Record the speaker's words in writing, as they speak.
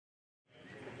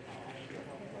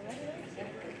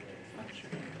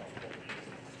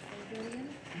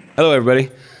Hello, everybody.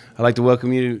 I'd like to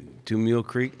welcome you to Mule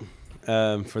Creek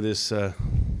for this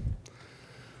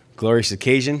glorious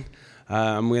occasion.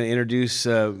 I'm going to introduce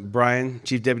Brian,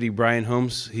 Chief Deputy Brian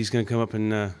Holmes. He's going to come up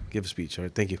and give a speech. All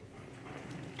right, thank you.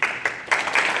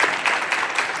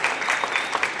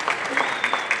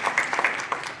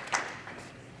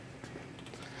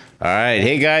 All right.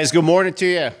 Hey, guys. Good morning to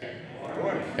you.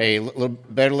 Hey, a little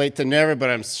better late than never, but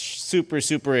I'm super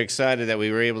excited that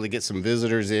we were able to get some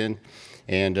visitors in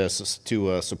and to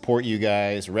support you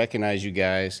guys, recognize you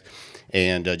guys,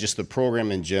 and just the program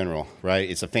in general, right?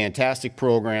 It's a fantastic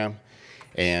program,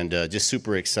 and just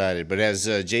super excited. But as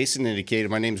Jason indicated,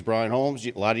 my name's Brian Holmes.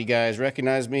 A lot of you guys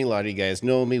recognize me. A lot of you guys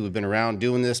know me. We've been around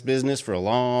doing this business for a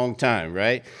long time,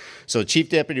 right? So Chief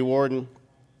Deputy Warden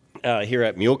here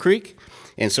at Mule Creek.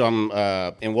 And so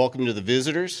and welcome to the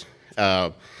visitors.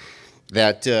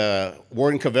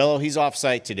 Warden Covello, he's off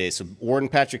site today. So Warden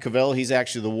Patrick Covello, he's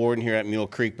actually the warden here at Mule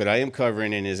Creek, but I am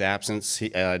covering in his absence.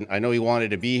 I know he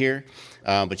wanted to be here,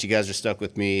 but you guys are stuck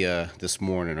with me this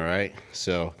morning, all right?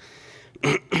 So,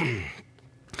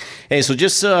 hey, so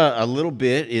just a little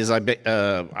bit is I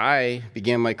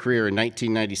began my career in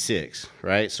 1996,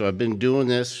 right? So I've been doing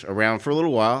this around for a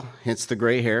little while, hence the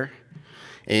gray hair.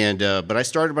 And but I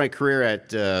started my career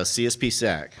at CSP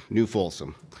SAC, New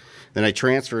Folsom. Then I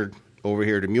transferred over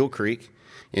here to Mule Creek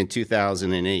in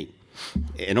 2008.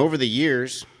 And over the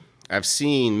years, I've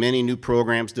seen many new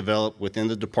programs develop within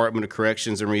the Department of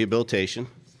Corrections and Rehabilitation.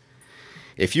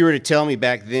 If you were to tell me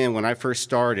back then when I first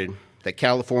started that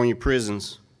California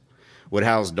prisons would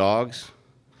house dogs,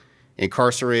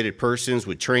 incarcerated persons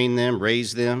would train them,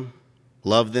 raise them,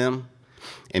 love them,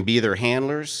 and be their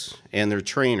handlers and their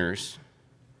trainers,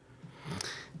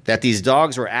 that these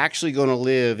dogs were actually going to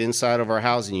live inside of our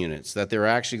housing units, that they're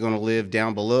actually going to live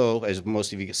down below, as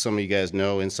some of you guys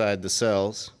know, inside the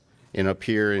cells and up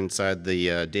here inside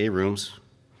the day rooms,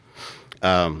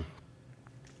 and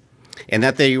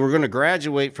that they were going to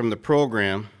graduate from the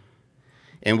program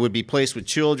and would be placed with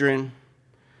children,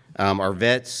 our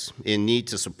vets in need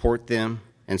to support them,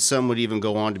 and some would even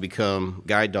go on to become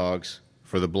guide dogs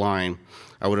for the blind.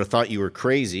 I would have thought you were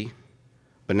crazy,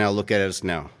 but now look at us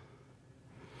now.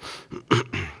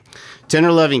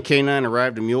 Tender Loving Canine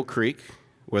arrived in Mule Creek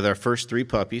with our first 3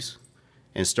 puppies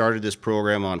and started this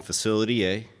program on Facility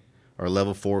A, our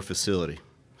Level 4 facility.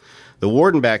 The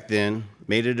warden back then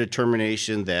made a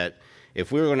determination that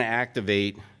if we were going to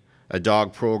activate a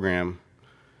dog program,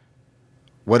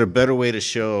 what a better way to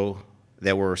show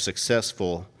that we're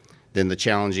successful than the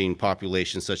challenging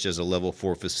population such as a Level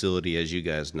 4 facility, as you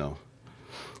guys know.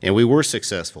 And we were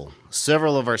successful.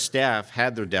 Several of our staff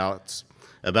had their doubts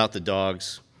about the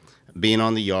dogs being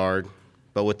on the yard,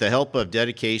 but with the help of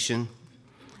dedication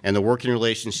and the working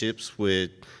relationships with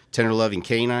Tender Loving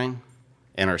Canine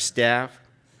and our staff,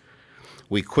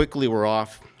 we quickly were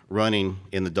off running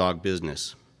in the dog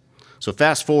business. So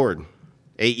fast forward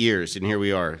 8 years, and here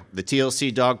we are. The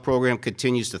TLC dog program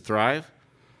continues to thrive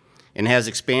and has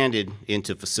expanded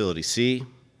into Facility C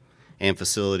and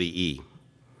Facility E.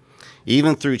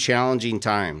 Even through challenging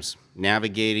times,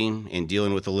 navigating and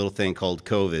dealing with a little thing called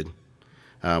COVID,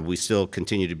 we still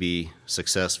continue to be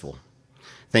successful.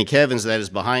 Thank heavens that is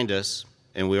behind us,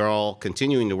 and we are all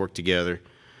continuing to work together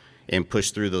and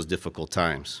push through those difficult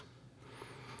times.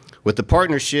 With the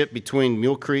partnership between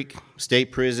Mule Creek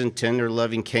State Prison, Tender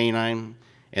Loving Canine,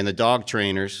 and the dog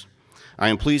trainers, I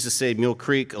am pleased to say Mule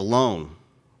Creek alone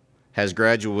has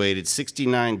graduated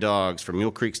 69 dogs from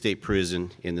Mule Creek State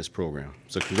Prison in this program.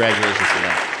 So congratulations to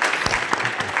that.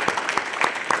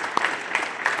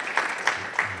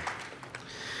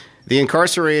 The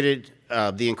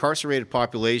incarcerated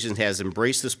population has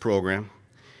embraced this program,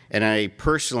 and I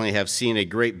personally have seen a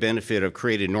great benefit of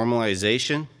creating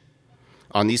normalization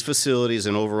on these facilities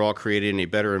and overall creating a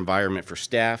better environment for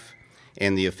staff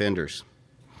and the offenders.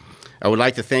 I would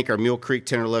like to thank our Mule Creek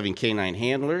Tender Loving Canine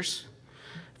handlers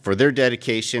for their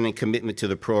dedication and commitment to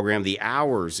the program, the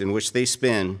hours in which they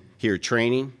spend here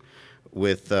training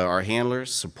with our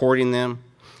handlers, supporting them,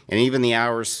 and even the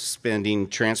hours spending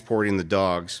transporting the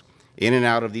dogs in and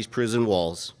out of these prison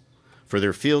walls for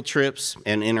their field trips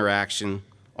and interaction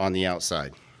on the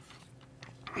outside.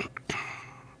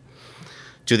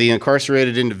 To the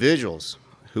incarcerated individuals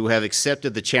who have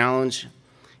accepted the challenge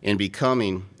in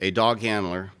becoming a dog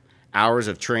handler, hours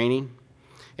of training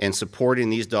and supporting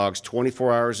these dogs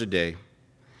 24 hours a day,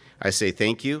 I say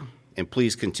thank you, and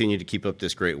please continue to keep up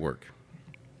this great work.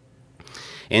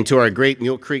 And to our great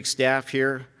Mule Creek staff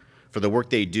here for the work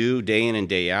they do day in and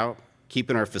day out,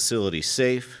 keeping our facilities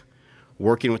safe,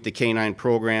 working with the canine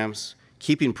programs,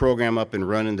 keeping program up and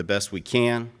running the best we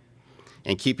can,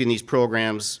 and keeping these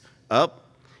programs up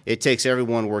It takes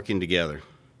everyone working together.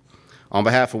 On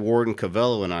behalf of Warden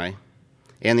Covello and I,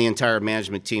 and the entire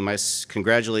management team, I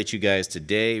congratulate you guys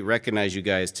today, recognize you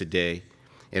guys today,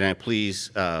 and I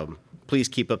please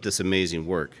keep up this amazing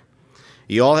work.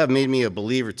 You all have made me a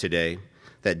believer today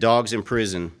that dogs in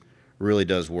prison really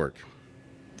does work.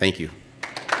 Thank you.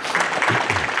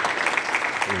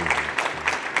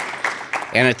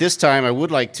 And at this time, I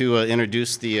would like to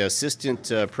introduce the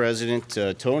Assistant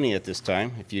President, Tony, at this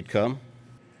time, if you'd come.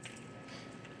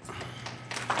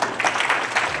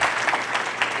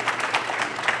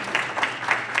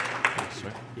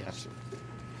 Yes.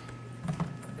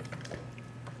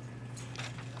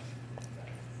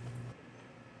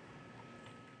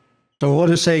 So I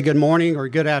want to say good morning or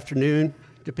good afternoon,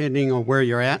 depending on where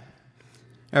you're at.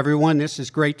 Everyone, this is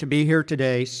great to be here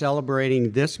today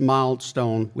celebrating this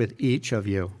milestone with each of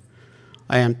you.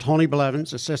 I am Tony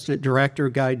Blevins, Assistant Director,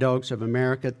 Guide Dogs of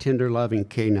America, Tender Loving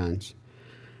Canines.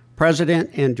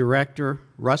 President and Director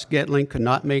Russ Getling could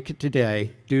not make it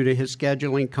today due to his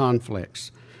scheduling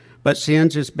conflicts, but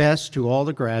sends his best to all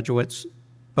the graduates,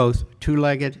 both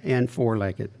two-legged and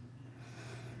four-legged.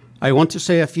 I want to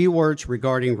say a few words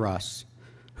regarding Russ,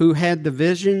 who had the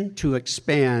vision to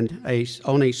expand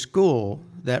on a school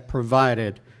that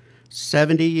provided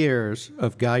 70 years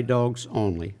of guide dogs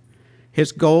only.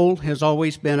 His goal has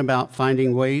always been about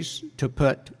finding ways to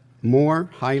put more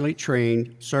highly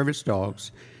trained service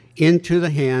dogs into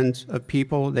the hands of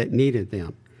people that needed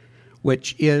them,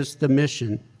 which is the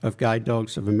mission of Guide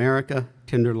Dogs of America,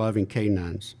 Tender Loving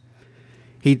Canines.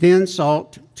 He then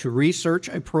sought to research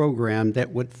a program that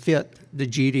would fit the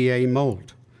GDA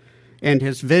mold. And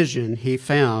his vision, he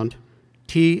found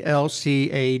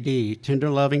TLCAD, Tender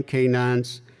Loving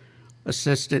Canines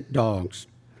Assistant Dogs.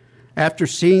 After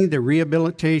seeing the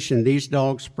rehabilitation these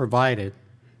dogs provided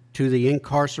to the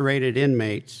incarcerated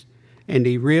inmates and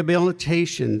the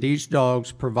rehabilitation these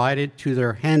dogs provided to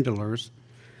their handlers,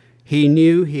 he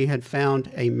knew he had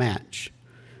found a match.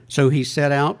 So he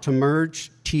set out to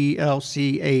merge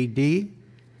TLCAD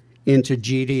into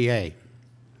GDA,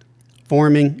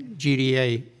 forming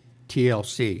GDA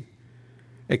TLC,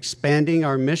 expanding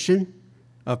our mission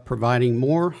of providing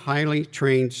more highly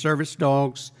trained service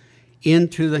dogs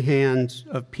into the hands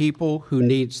of people who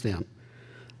needs them.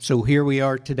 So here we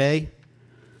are today.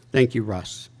 Thank you,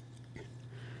 Russ.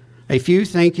 A few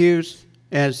thank yous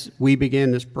as we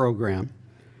begin this program.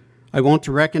 I want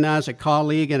to recognize a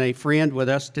colleague and a friend with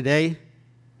us today,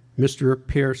 Mr.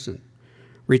 Pearson,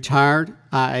 retired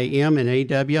IAM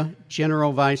and AW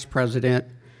General Vice President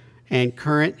and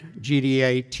current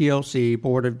GDA TLC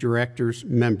Board of Directors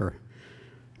member.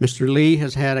 Mr. Lee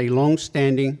has had a long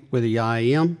standing with the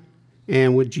IAM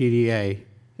and with GDA,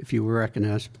 if you will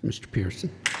recognize Mr. Pearson.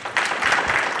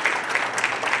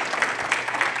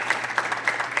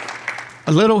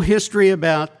 A little history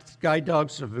about Guide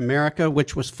Dogs of America,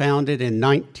 which was founded in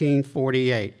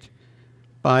 1948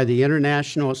 by the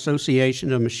International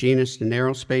Association of Machinists and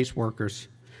Aerospace Workers,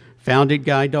 founded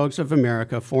Guide Dogs of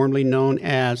America, formerly known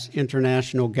as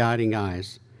International Guiding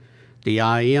Eyes. The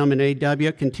IAM and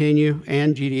AW continue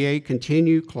and GDA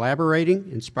continue collaborating,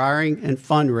 inspiring, and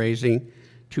fundraising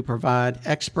to provide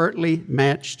expertly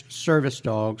matched service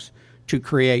dogs to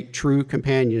create true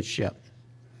companionship.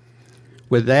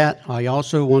 With that, I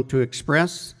also want to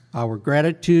express our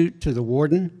gratitude to the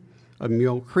warden of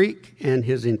Mule Creek and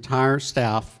his entire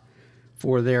staff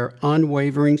for their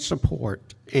unwavering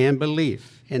support and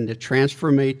belief in the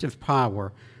transformative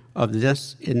power of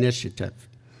this initiative.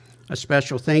 A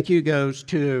special thank you goes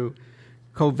to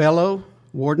Covello,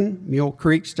 Warden, Mule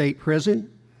Creek State Prison,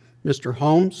 Mr.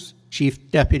 Holmes, Chief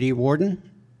Deputy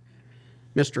Warden,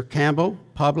 Mr. Campbell,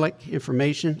 Public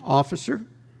Information Officer,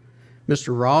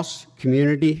 Mr. Ross,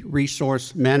 Community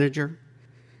Resource Manager,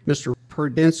 Mr.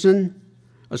 Perdenson,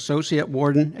 Associate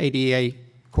Warden, ADA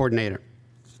Coordinator.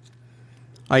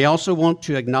 I also want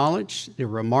to acknowledge the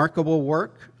remarkable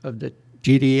work of the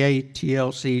GDA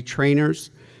TLC trainers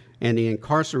and the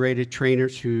incarcerated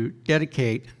trainers who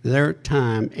dedicate their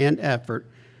time and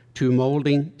effort to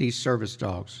molding these service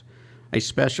dogs. A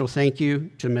special thank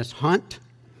you to Ms. Hunt,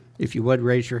 if you would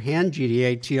raise your hand,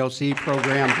 GDA TLC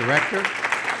Program Director.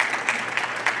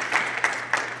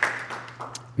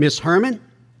 Ms. Herman,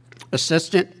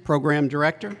 Assistant Program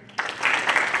Director.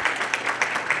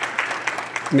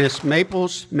 Ms.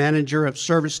 Maples, Manager of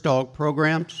Service Dog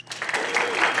Programs.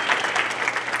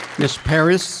 Ms.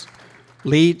 Paris,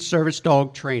 Lead Service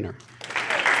Dog Trainer.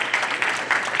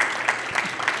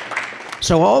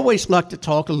 So I always like to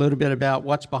talk a little bit about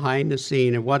what's behind the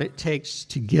scene and what it takes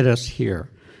to get us here.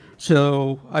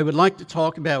 So I would like to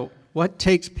talk about what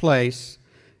takes place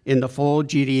in the full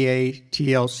GDA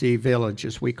TLC village,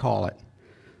 as we call it.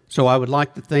 So I would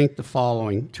like to thank the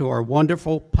following: to our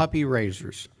wonderful puppy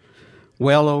raisers,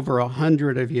 well over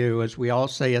 100 of you, as we all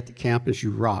say at the campus,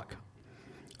 you rock.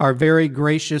 Our very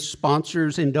gracious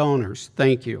sponsors and donors,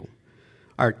 thank you.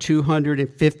 Our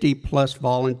 250 plus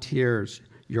volunteers,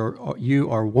 you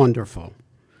are wonderful.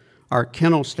 Our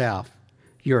kennel staff,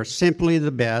 you're simply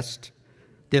the best.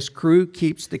 This crew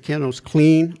keeps the kennels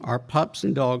clean, our pups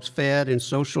and dogs fed and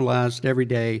socialized every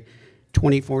day,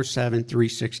 24/7,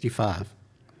 365.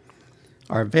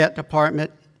 Our vet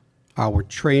department, our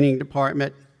training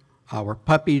department, our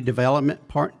puppy development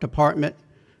department,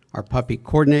 our puppy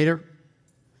coordinator,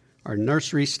 our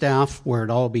nursery staff, where it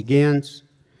all begins,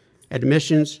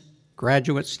 admissions,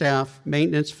 graduate staff,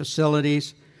 maintenance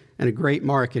facilities, and a great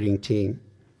marketing team,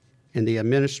 and the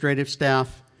administrative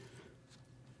staff.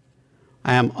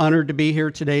 I am honored to be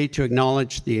here today to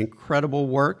acknowledge the incredible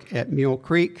work at Mule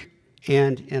Creek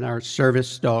and in our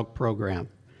service dog program.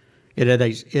 It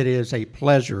is a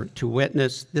pleasure to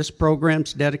witness this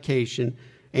program's dedication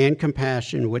and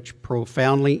compassion, which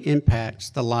profoundly impacts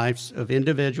the lives of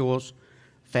individuals,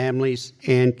 families,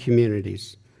 and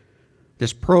communities.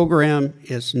 This program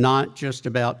is not just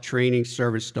about training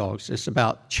service dogs, it's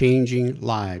about changing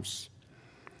lives.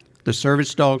 The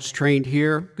service dogs trained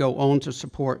here go on to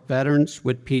support veterans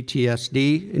with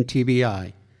PTSD and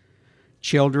TBI,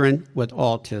 children with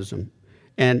autism,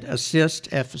 and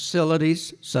assist at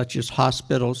facilities such as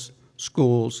hospitals,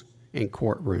 schools, and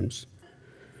courtrooms.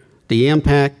 The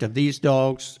impact of these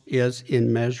dogs is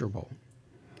immeasurable.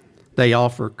 They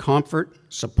offer comfort,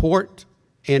 support,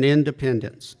 and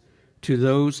independence to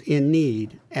those in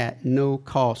need at no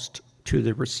cost to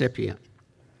the recipient.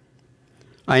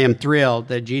 I am thrilled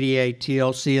that GDA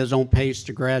TLC is on pace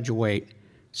to graduate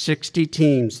 60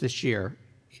 teams this year,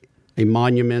 a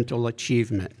monumental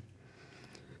achievement.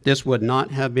 This would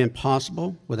not have been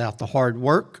possible without the hard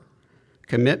work,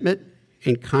 commitment,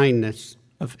 and kindness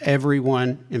of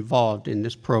everyone involved in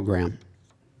this program.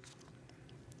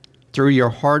 Through your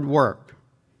hard work,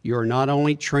 you are not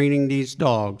only training these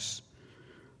dogs,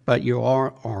 but you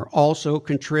are also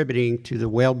contributing to the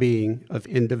well-being of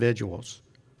individuals,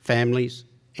 families,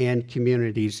 and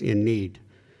communities in need.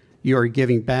 You are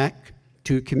giving back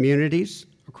to communities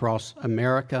across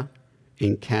America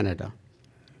and Canada.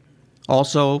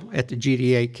 Also, at the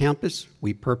GDA campus,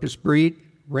 we purpose breed,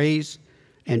 raise,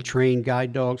 and train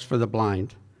guide dogs for the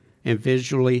blind and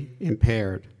visually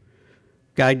impaired.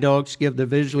 Guide dogs give the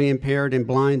visually impaired and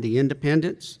blind the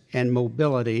independence and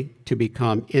mobility to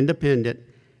become independent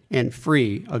and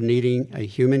free of needing a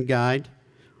human guide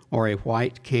or a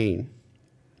white cane.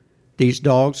 These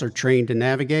dogs are trained to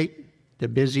navigate the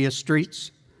busiest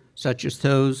streets, such as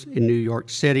those in New York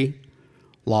City,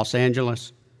 Los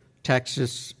Angeles,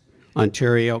 Texas,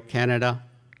 Ontario, Canada,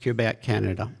 Quebec,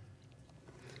 Canada.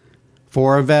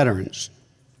 For our veterans,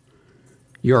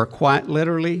 you are quite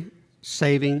literally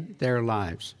saving their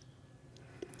lives.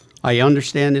 I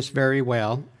understand this very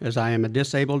well, as I am a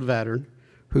disabled veteran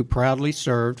who proudly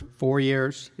served 4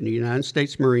 years in the United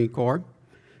States Marine Corps,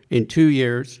 in 2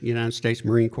 years, United States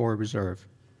Marine Corps Reserve.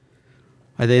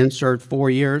 I then served 4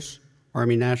 years,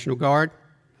 Army National Guard,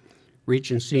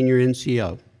 reaching senior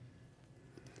NCO,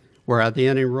 where I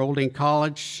then enrolled in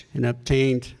college and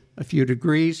obtained a few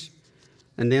degrees,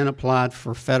 and then applied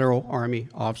for Federal Army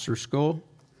Officer School.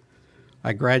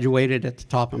 I graduated at the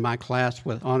top of my class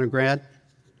with honor grad.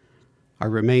 I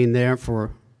remained there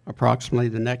for approximately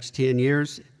the next 10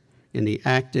 years in the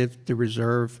active, the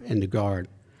reserve, and the guard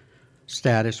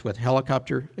status with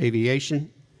helicopter aviation,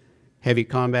 heavy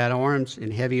combat arms,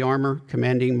 and heavy armor,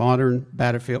 commanding modern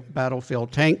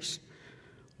battlefield tanks,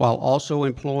 while also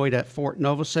employed at Fort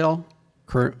Novosel,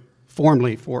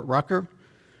 formerly Fort Rucker,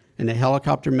 in the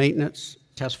helicopter maintenance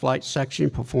test flight section,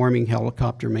 performing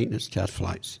helicopter maintenance test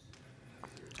flights.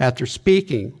 After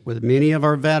speaking with many of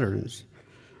our veterans,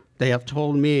 they have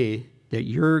told me that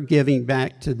you're giving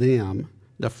back to them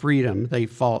the freedom they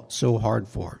fought so hard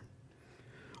for.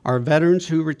 Our veterans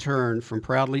who return from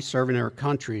proudly serving our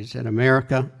countries in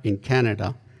America and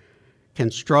Canada can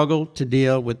struggle to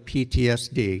deal with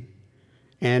PTSD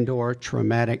and/or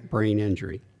traumatic brain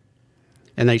injury.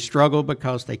 And they struggle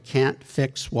because they can't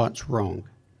fix what's wrong.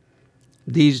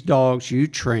 These dogs you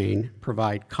train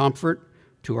provide comfort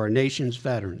to our nation's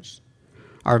veterans.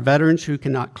 Our veterans who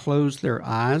cannot close their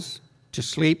eyes to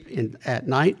sleep at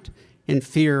night in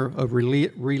fear of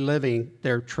reliving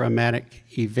their traumatic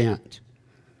event.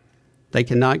 They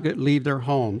cannot leave their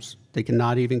homes. They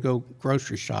cannot even go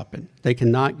grocery shopping. They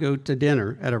cannot go to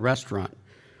dinner at a restaurant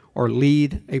or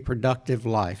lead a productive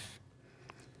life.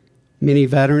 Many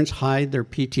veterans hide their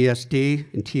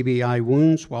PTSD and TBI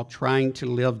wounds while trying to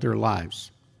live their lives.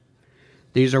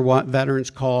 These are what veterans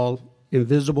call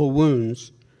invisible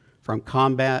wounds from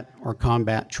combat or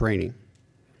combat training,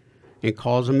 and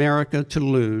cause America to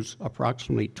lose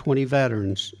approximately 20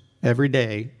 veterans every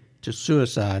day to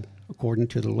suicide, according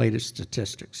to the latest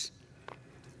statistics.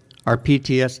 Our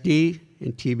PTSD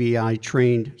and TBI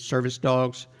trained service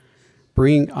dogs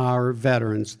bring our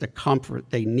veterans the comfort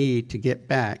they need to get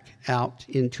back out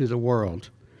into the world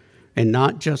and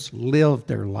not just live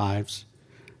their lives,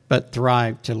 but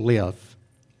thrive to live.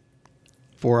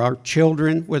 For our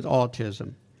children with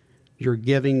autism, you're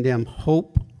giving them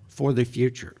hope for the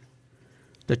future.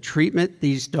 The treatment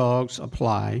these dogs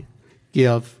apply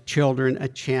give children a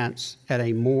chance at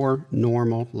a more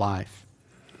normal life.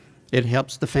 It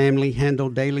helps the family handle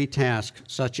daily tasks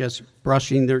such as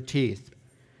brushing their teeth,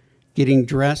 getting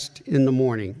dressed in the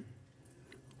morning,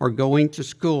 or going to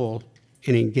school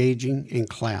and engaging in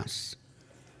class.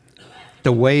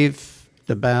 The wave,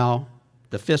 the bow,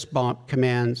 the fist bump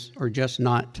commands are just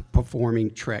not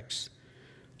performing tricks.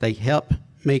 They help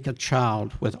make a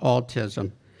child with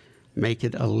autism make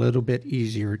it a little bit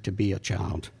easier to be a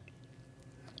child.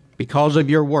 Because of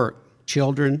your work,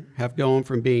 children have gone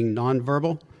from being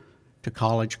nonverbal to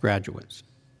college graduates.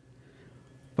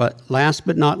 But last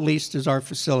but not least is our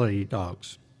facility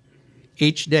dogs.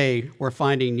 Each day, we're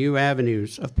finding new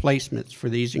avenues of placements for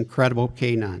these incredible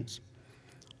canines.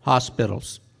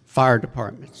 Hospitals, fire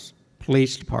departments,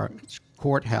 police departments,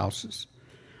 courthouses.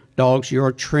 Dogs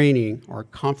you're training are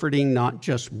comforting not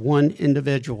just one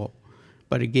individual,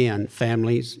 but again,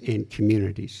 families and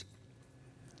communities.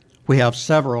 We have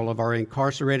several of our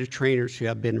incarcerated trainers who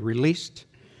have been released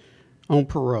on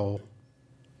parole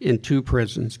in 2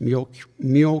 prisons,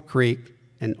 Mule Creek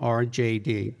and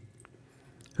RJD,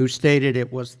 who stated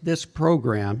it was this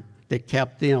program that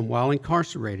kept them, while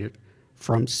incarcerated,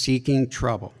 from seeking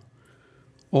trouble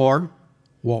or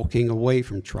walking away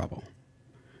from trouble,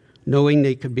 knowing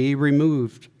they could be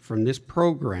removed from this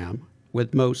program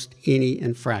with most any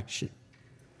infraction.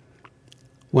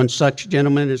 One such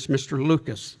gentleman is Mr.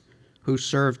 Lucas, who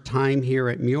served time here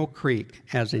at Mule Creek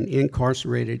as an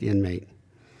incarcerated inmate,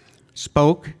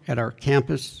 spoke at our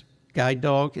campus guide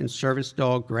dog and service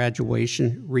dog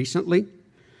graduation recently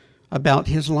about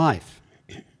his life.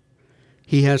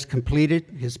 He has completed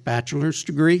his bachelor's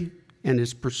degree and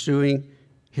is pursuing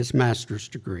his master's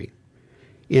degree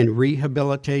in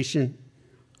rehabilitation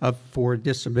for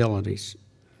disabilities.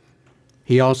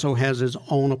 He also has his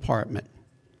own apartment,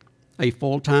 a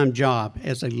full-time job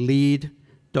as a lead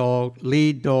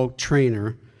dog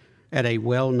trainer at a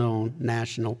well-known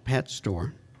national pet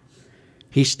store.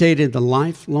 He stated the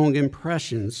lifelong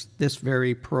impressions this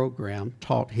very program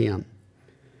taught him.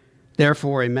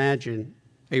 Therefore, imagine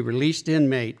a released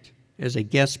inmate as a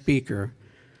guest speaker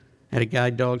at a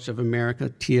Guide Dogs of America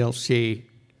TLC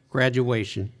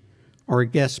graduation, or a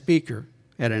guest speaker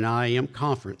at an IAM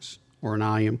conference or an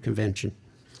IAM convention.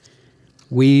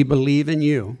 We believe in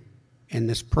you and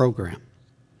this program.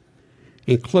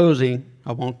 In closing,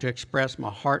 I want to express my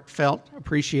heartfelt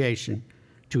appreciation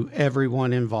to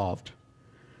everyone involved.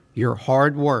 Your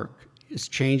hard work is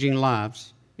changing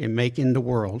lives and making the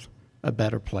world a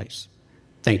better place.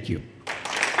 Thank you.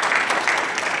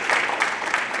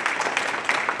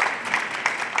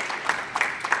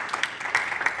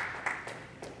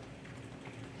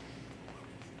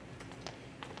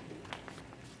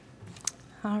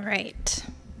 All right.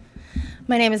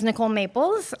 My name is Nicole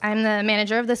Maples. I'm the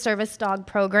manager of the Service Dog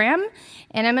Program,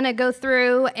 and I'm going to go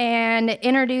through and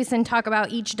introduce and talk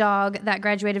about each dog that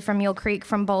graduated from Mule Creek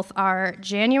from both our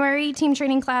January team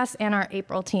training class and our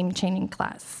April team training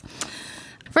class.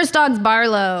 First dog's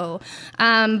Barlow.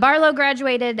 Barlow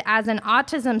graduated as an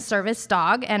autism service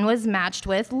dog and was matched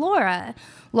with Laura.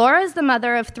 Laura is the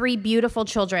mother of 3 beautiful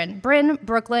children, Bryn,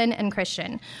 Brooklyn, and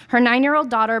Christian. Her 9-year-old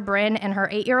daughter, Bryn, and her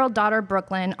 8-year-old daughter,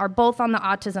 Brooklyn, are both on the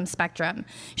autism spectrum.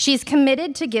 She's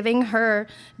committed to giving her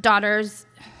daughters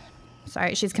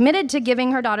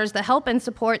the help and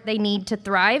support they need to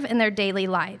thrive in their daily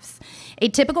lives. A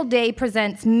typical day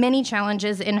presents many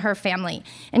challenges in her family,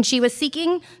 and she was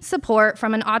seeking support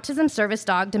from an autism service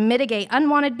dog to mitigate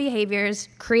unwanted behaviors,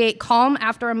 create calm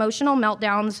after emotional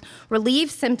meltdowns,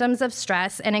 relieve symptoms of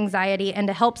stress and anxiety, and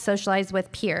to help socialize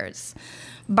with peers.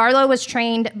 Barlow was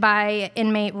trained by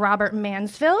inmate Robert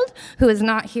Mansfield, who is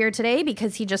not here today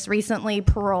because he just recently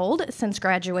paroled since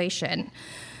graduation.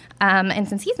 And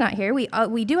since he's not here,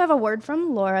 we do have a word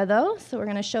from Laura, though, so we're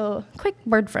going to show a quick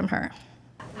word from her.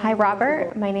 Hi,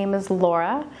 Robert. My name is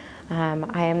Laura.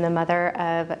 I am the mother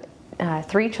of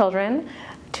 3 children,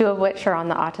 two of which are on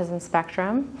the autism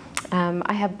spectrum.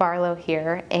 I have Barlow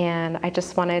here, and I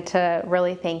just wanted to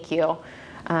really thank you.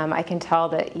 I can tell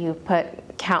that you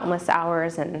put countless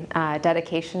hours and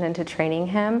dedication into training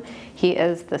him. He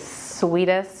is the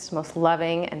sweetest, most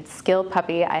loving, and skilled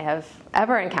puppy I have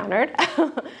ever encountered.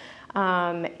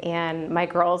 And my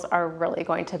girls are really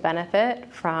going to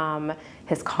benefit from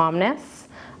his calmness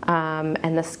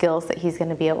and the skills that he's going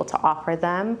to be able to offer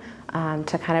them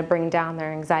to kind of bring down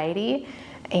their anxiety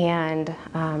and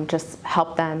just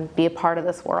help them be a part of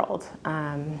this world.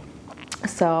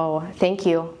 So thank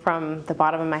you from the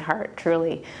bottom of my heart,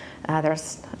 truly.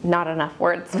 There's not enough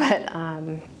words, but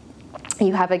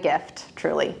you have a gift,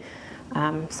 truly.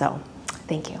 So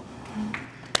thank you.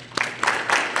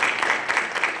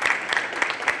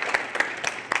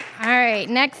 All right,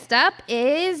 next up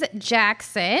is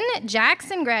Jackson.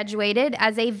 Jackson graduated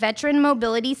as a veteran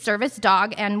mobility service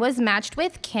dog and was matched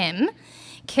with Kim.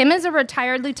 Kim is a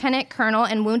retired lieutenant colonel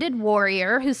and wounded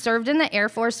warrior who served in the Air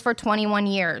Force for 21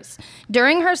 years.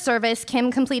 During her service,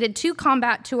 Kim completed 2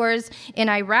 combat tours in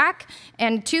Iraq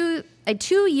and a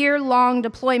 2-year-long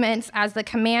deployments as the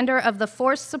commander of the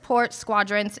Force Support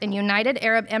Squadrons in United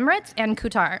Arab Emirates and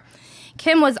Qatar.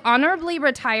 Kim was honorably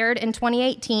retired in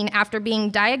 2018 after being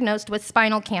diagnosed with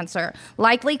spinal cancer,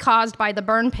 likely caused by the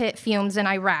burn pit fumes in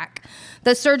Iraq.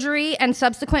 The surgery and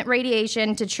subsequent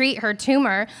radiation to treat her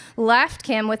tumor left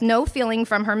Kim with no feeling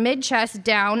from her mid-chest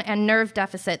down and nerve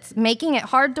deficits, making it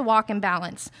hard to walk and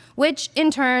balance, which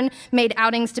in turn made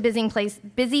outings to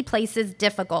busy places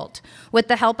difficult. With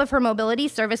the help of her mobility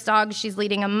service dog, she's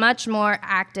leading a much more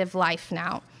active life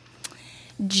now.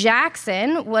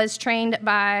 Jackson was trained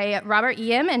by Robert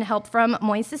Yim and help from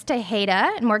Moises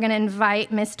Tejeda, and we're going to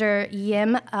invite Mr.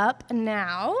 Yim up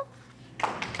now.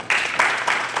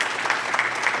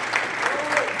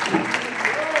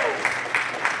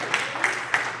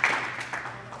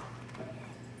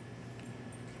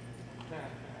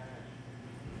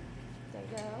 There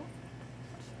you go.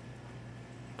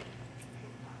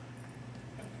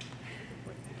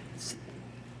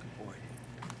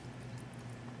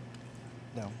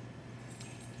 Down.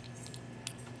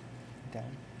 Down.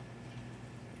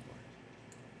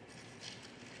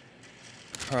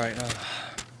 All right.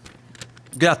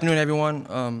 Good afternoon, everyone.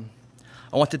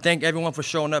 I want to thank everyone for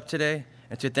showing up today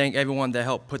and to thank everyone that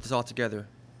helped put this all together.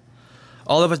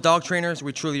 All of us dog trainers,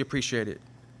 we truly appreciate it.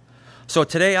 So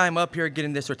today I'm up here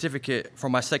getting this certificate for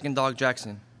my second dog,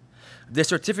 Jackson. This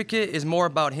certificate is more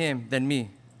about him than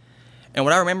me. And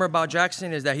what I remember about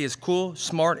Jackson is that he is cool,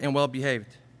 smart, and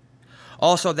well-behaved.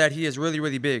 Also that he is really,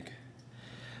 really big.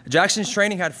 Jackson's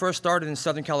training had first started in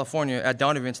Southern California at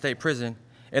Donovan State Prison,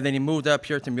 and then he moved up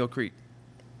here to Mule Creek.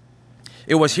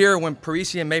 It was here when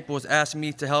Parisi and Maples asked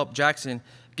me to help Jackson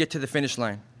get to the finish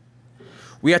line.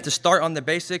 We had to start on the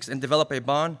basics and develop a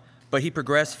bond, but he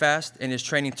progressed fast and his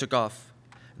training took off.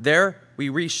 There, we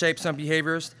reshaped some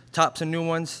behaviors, taught some new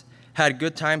ones, had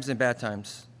good times and bad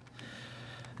times.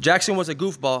 Jackson was a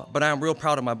goofball, but I am real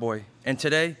proud of my boy, and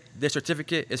today, this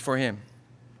certificate is for him.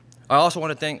 I also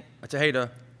want to thank Tejeda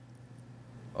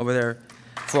over there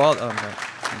for all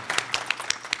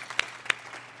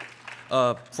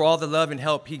the love and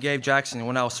help he gave Jackson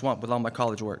when I was swamped with all my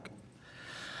college work.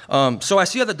 So I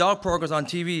see other dog programs on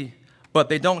TV, but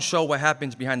they don't show what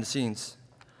happens behind the scenes.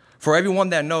 For everyone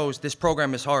that knows, this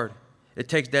program is hard. It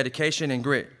takes dedication and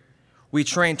grit. We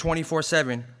train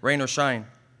 24/7, rain or shine.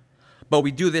 But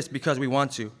we do this because we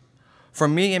want to. For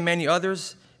me and many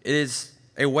others, it is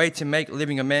a way to make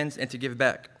living amends and to give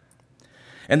back.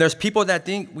 And there's people that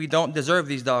think we don't deserve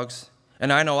these dogs,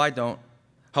 and I know I don't.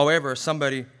 However,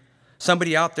 somebody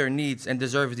out there needs and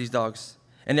deserves these dogs.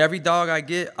 And every dog I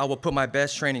get, I will put my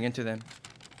best training into them.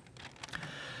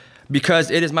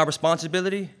 Because it is my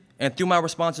responsibility, and through my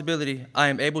responsibility, I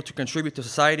am able to contribute to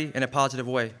society in a positive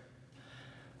way.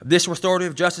 This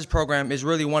restorative justice program is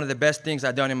really one of the best things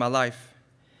I've done in my life.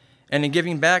 And in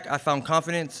giving back, I found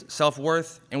confidence,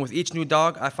 self-worth, and with each new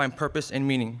dog, I find purpose and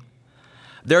meaning.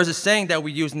 There is a saying that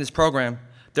we use in this program: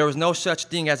 there is no such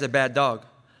thing as a bad dog.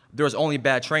 There is only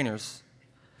bad trainers.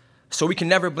 So we can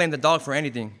never blame the dog for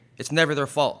anything. It's never their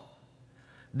fault.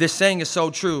 This saying is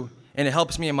so true, and it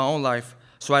helps me in my own life,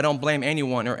 so I don't blame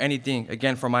anyone or anything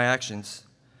again for my actions.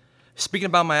 Speaking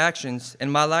about my actions, in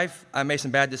my life, I made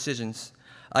some bad decisions.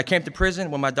 I came to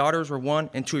prison when my daughters were 1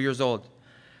 and 2 years old.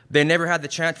 They never had the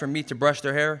chance for me to brush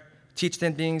their hair, teach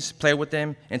them things, play with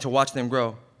them, and to watch them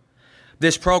grow.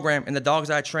 This program and the dogs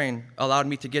I train allowed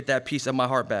me to get that piece of my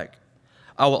heart back.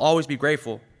 I will always be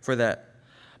grateful for that.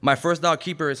 My first dog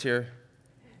keeper is here,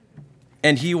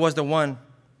 and he was the one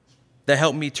that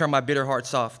helped me turn my bitter heart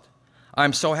soft.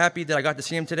 I'm so happy that I got to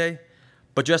see him today,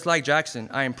 But just like Jackson,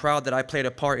 I am proud that I played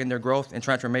a part in their growth and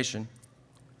transformation.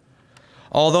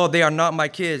 Although they are not my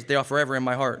kids, they are forever in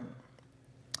my heart.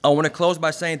 I want to close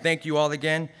by saying thank you all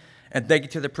again, and thank you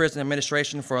to the prison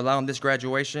administration for allowing this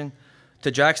graduation.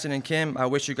 To Jackson and Kim, I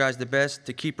wish you guys the best.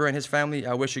 To Keeper and his family,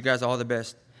 I wish you guys all the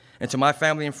best. And to my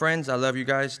family and friends, I love you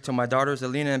guys. To my daughters,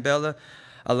 Alina and Bella,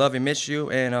 I love and miss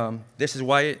you. And this is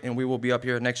Wyatt, and we will be up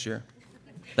here next year.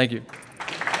 Thank you.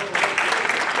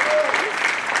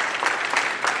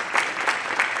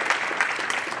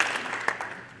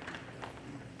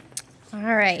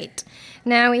 All right.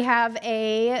 Now we have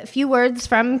a few words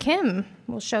from Kim.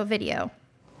 We'll show video.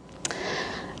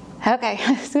 Okay,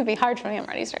 this is gonna be hard for me. I'm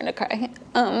already starting to cry.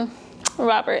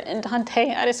 Robert and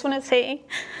Dante, I just want to say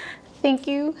thank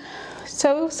you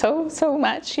so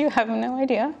much. You have no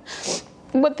idea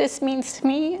what this means to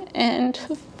me and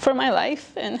for my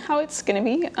life and how it's gonna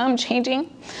be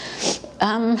changing.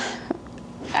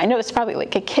 I know it's probably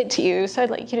like a kid to you, so I'd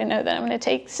like you to know that I'm going to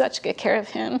take such good care of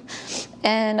him.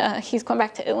 And he's going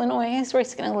back to Illinois, is where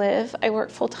he's going to live. I work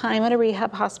full-time at a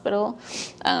rehab hospital.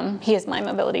 He is my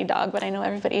mobility dog, but I know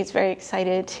everybody is very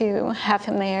excited to have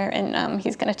him there, and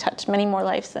he's going to touch many more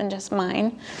lives than just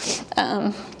mine.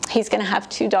 He's going to have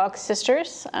 2 dog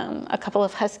sisters, a couple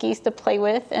of huskies to play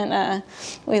with, and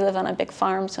we live on a big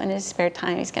farm, so in his spare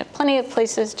time he's got plenty of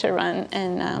places to run,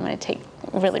 and I'm going to take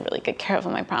really good care of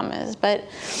him, I promise. But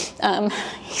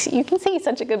you can see he's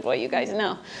such a good boy, you guys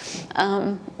know.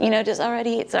 You know,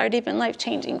 it's already been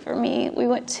life-changing for me. We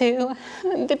went to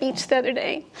the beach the other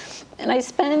day, and I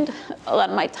spend a lot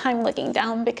of my time looking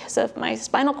down because of my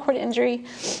spinal cord injury.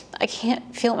 I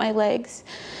can't feel my legs,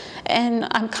 and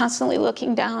I'm constantly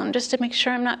looking down just to make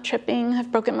sure I'm not tripping.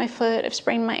 I've broken my foot, I've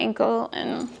sprained my ankle,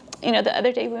 and you know, the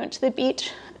other day we went to the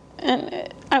beach,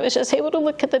 and I was just able to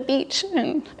look at the beach,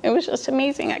 and it was just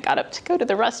amazing. I got up to go to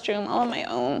the restroom all on my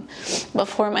own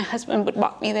before my husband would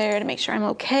walk me there to make sure I'm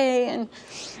okay, and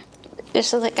it's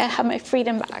just like I have my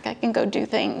freedom back. I can go do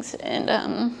things, and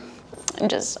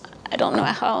I don't know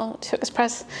how to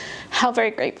express how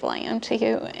very grateful I am to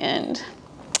you, and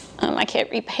I can't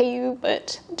repay you,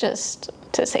 but just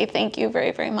to say thank you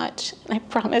very much. And I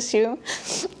promise you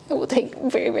I will take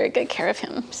very good care of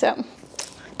him. So,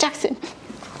 Jackson,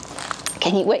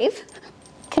 can you wave?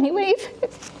 Can you wave?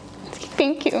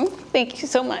 Thank you. Thank you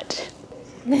so much.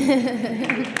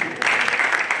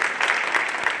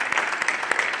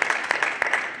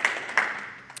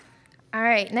 All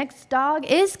right, next dog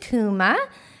is Kuma.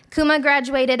 Kuma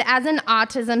graduated as an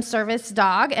autism service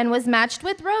dog and was matched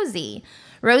with Rosie.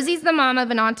 Rosie's the mom of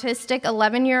an autistic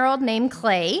 11-year-old named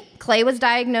Clay. Clay was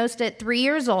diagnosed at 3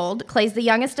 years old. Clay's the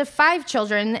youngest of 5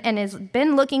 children and has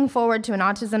been looking forward to an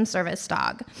autism service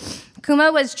dog.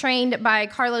 Kuma was trained by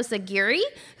Carlos Aguirre,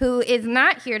 who is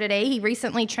not here today. He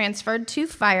recently transferred to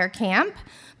fire camp,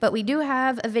 but we do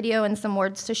have a video and some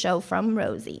words to show from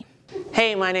Rosie.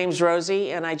 Hey, my name's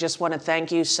Rosie, and I just want to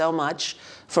thank you so much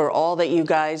for all that you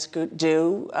guys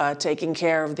do, taking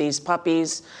care of these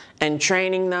puppies and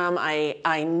training them.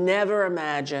 I never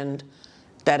imagined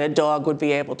that a dog would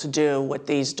be able to do what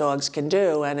these dogs can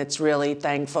do, and it's really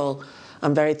thankful.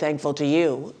 I'm very thankful to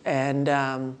you. And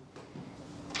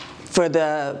for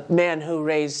the man who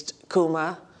raised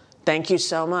Kuma, thank you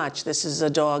so much. This is a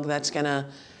dog that's going to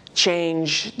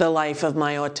change the life of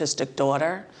my autistic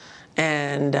daughter,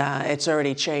 and it's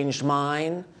already changed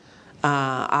mine.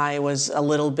 I was a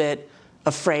little bit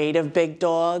afraid of big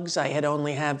dogs. I had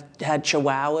only had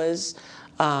Chihuahuas,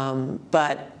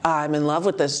 but I'm in love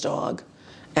with this dog,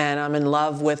 and I'm in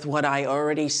love with what I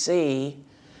already see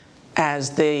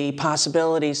as the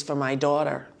possibilities for my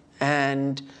daughter.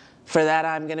 And for that,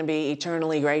 I'm going to be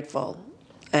eternally grateful.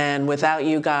 And without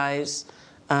you guys,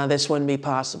 this wouldn't be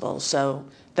possible. So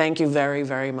thank you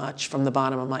very much from the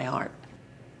bottom of my heart.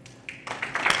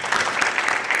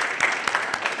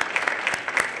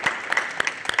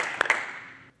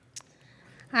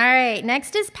 All right,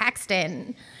 next is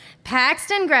Paxton.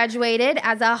 Paxton graduated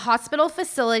as a hospital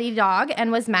facility dog and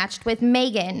was matched with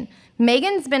Megan.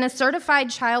 Megan's been a certified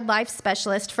child life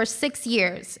specialist for 6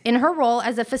 years. In her role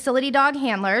as a facility dog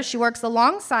handler, she works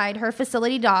alongside her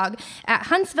facility dog at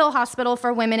Huntsville Hospital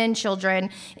for Women and Children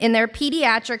in their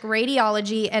pediatric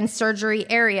radiology and surgery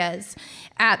areas,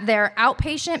 at their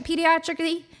outpatient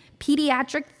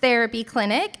pediatric therapy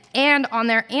clinic, and on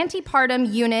their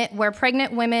antepartum unit where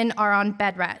pregnant women are on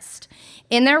bed rest.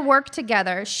 In their work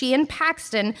together, she and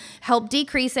Paxton help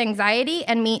decrease anxiety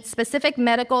and meet specific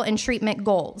medical and treatment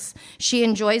goals. She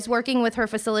enjoys working with her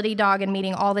facility dog and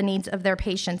meeting all the needs of their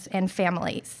patients and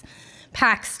families.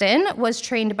 Paxton was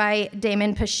trained by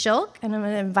Damon Pashilk, and I'm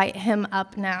going to invite him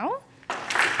up now.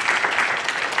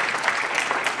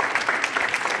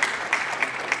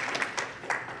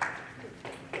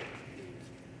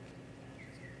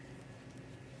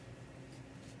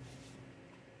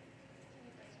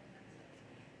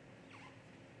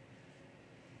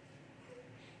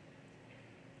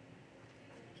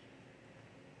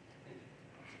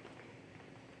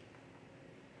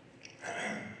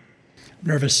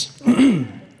 Nervous.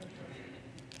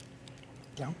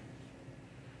 Down.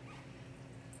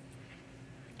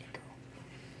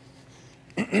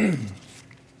 Okay,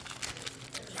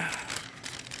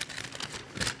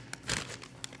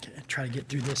 try to get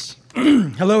through this.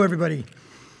 Hello, everybody.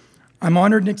 I'm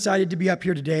honored and excited to be up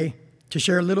here today to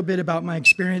share a little bit about my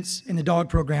experience in the dog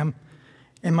program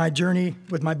and my journey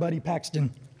with my buddy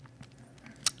Paxton.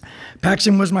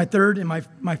 Paxton was my third and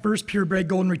my first purebred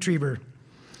golden retriever.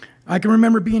 I can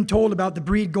remember being told about the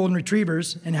breed golden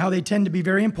retrievers and how they tend to be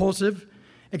very impulsive,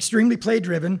 extremely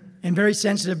play-driven, and very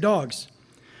sensitive dogs.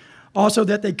 Also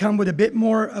that they come with a bit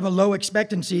more of a low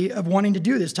expectancy of wanting to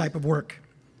do this type of work.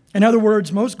 In other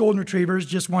words, most golden retrievers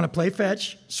just want to play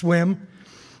fetch, swim,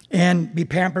 and be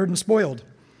pampered and spoiled.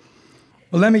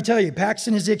 Well, let me tell you,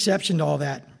 Paxton is the exception to all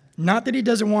that. Not that he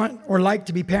doesn't want or like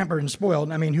to be pampered and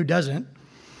spoiled. I mean, who doesn't?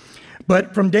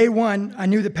 But from day one, I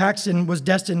knew that Paxton was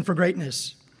destined for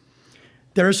greatness.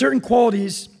 There are certain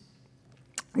qualities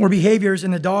or behaviors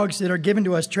in the dogs that are given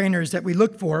to us trainers that we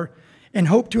look for and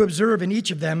hope to observe in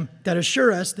each of them that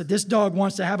assure us that this dog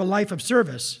wants to have a life of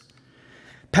service.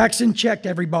 Paxton checked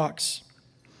every box.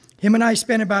 Him and I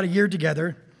spent about a year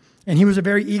together, and he was a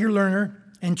very eager learner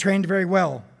and trained very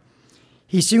well.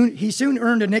 He soon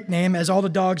earned a nickname, as all the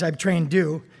dogs I've trained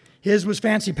do. His was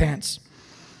Fancy Pants.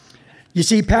 You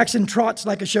see, Paxton trots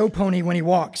like a show pony when he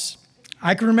walks.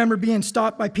 I can remember being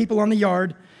stopped by people on the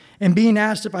yard and being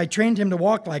asked if I trained him to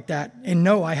walk like that, and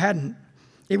no, I hadn't.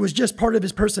 It was just part of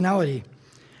his personality.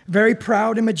 Very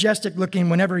proud and majestic looking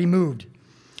whenever he moved.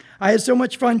 I had so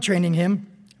much fun training him.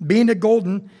 Being a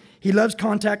golden, he loves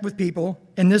contact with people,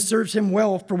 and this serves him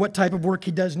well for what type of work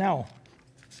he does now.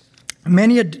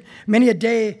 Many a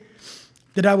day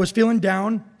that I was feeling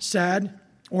down, sad,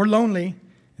 or lonely,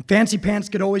 Fancy Pants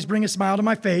could always bring a smile to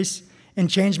my face and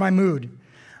change my mood.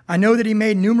 I know that he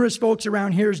made numerous folks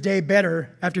around here's day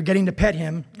better after getting to pet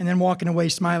him and then walking away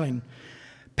smiling.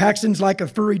 Paxton's like a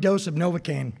furry dose of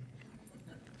Novocaine.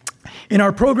 In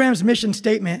our program's mission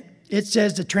statement, it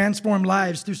says to transform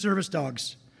lives through service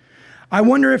dogs. I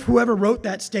wonder if whoever wrote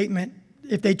that statement,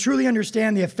 if they truly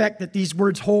understand the effect that these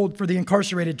words hold for the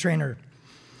incarcerated trainer.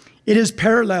 It is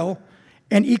parallel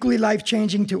and equally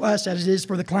life-changing to us as it is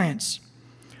for the clients.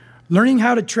 Learning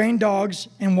how to train dogs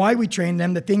and why we train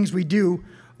them, the things we do,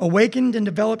 awakened and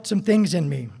developed some things in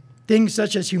me. Things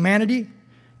such as humanity,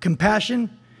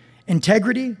 compassion,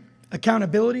 integrity,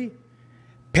 accountability,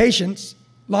 patience,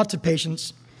 lots of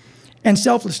patience, and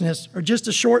selflessness are just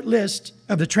a short list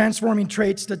of the transforming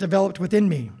traits that developed within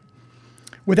me,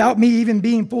 without me even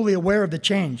being fully aware of the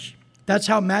change. That's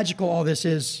how magical all this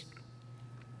is.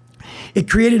 It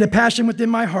created a passion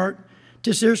within my heart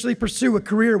to seriously pursue a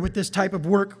career with this type of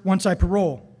work once I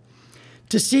parole.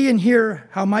 To see and hear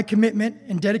how my commitment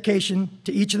and dedication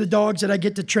to each of the dogs that I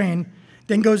get to train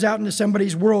then goes out into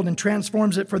somebody's world and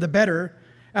transforms it for the better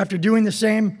after doing the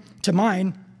same to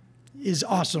mine is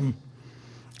awesome.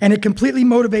 And it completely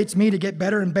motivates me to get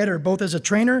better and better, both as a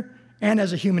trainer and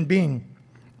as a human being.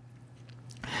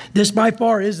 This by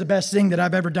far is the best thing that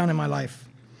I've ever done in my life.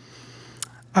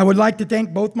 I would like to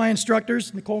thank both my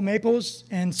instructors, Nicole Maples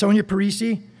and Sonia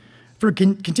Parisi, for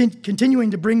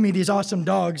continuing to bring me these awesome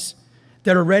dogs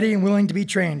that are ready and willing to be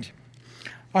trained.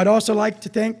 I'd also like to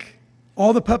thank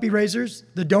all the puppy raisers,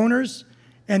 the donors,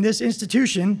 and this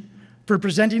institution for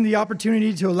presenting the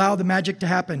opportunity to allow the magic to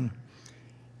happen.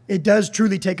 It does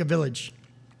truly take a village.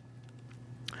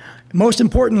 Most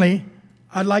importantly,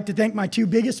 I'd like to thank my two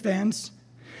biggest fans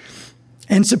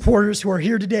and supporters who are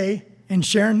here today and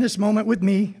sharing this moment with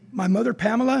me, my mother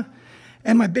Pamela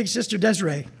and my big sister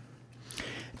Desiree.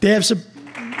 They have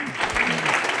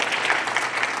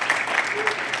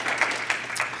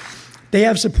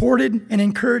supported and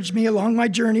encouraged me along my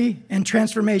journey and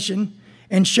transformation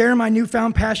and share my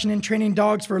newfound passion in training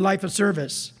dogs for a life of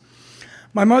service.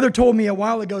 My mother told me a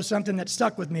while ago something that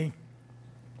stuck with me,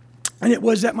 and it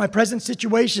was that my present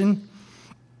situation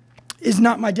is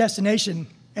not my destination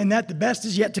and that the best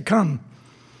is yet to come.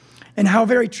 And how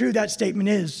very true that statement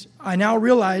is. I now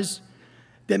realize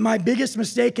that my biggest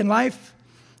mistake in life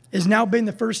has now been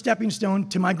the first stepping stone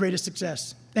to my greatest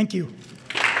success. Thank you.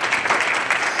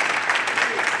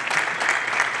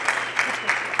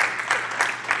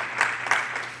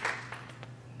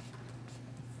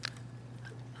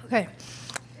 Okay.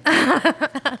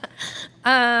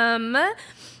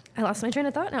 I lost my train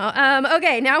of thought now.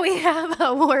 Okay, now we have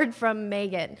a word from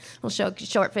Megan. We'll show a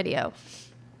short video.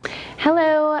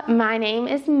 Hello, my name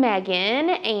is Megan,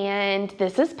 and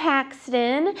this is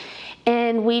Paxton,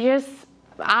 and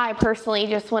I personally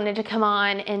just wanted to come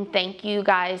on and thank you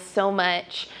guys so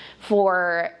much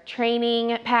for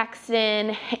training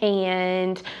Paxton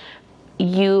and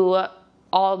You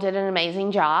all did an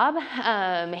amazing job.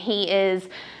 He is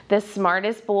the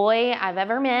smartest boy I've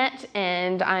ever met,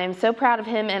 and I'm so proud of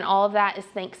him, and all of that is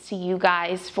thanks to you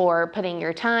guys for putting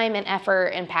your time and effort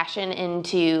and passion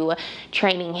into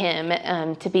training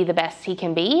him to be the best he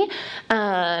can be.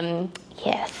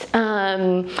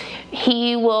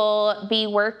 He will be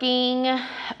working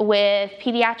with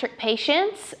pediatric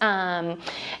patients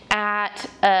at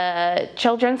a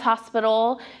children's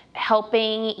hospital,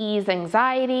 helping ease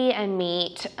anxiety and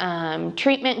meet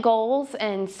treatment goals.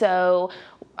 And so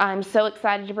I'm so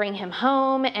excited to bring him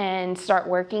home and start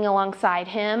working alongside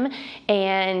him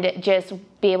and just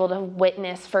be able to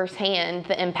witness firsthand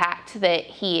the impact that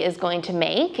he is going to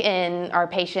make in our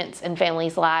patients' and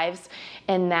families' lives.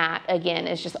 And that, again,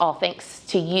 is just all thanks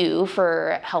to you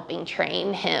for helping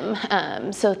train him.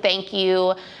 So thank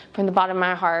you from the bottom of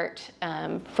my heart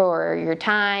for your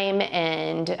time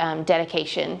and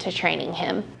dedication to training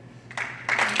him.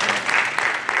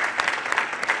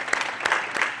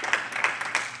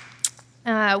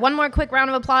 One more quick round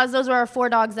of applause. Those were our 4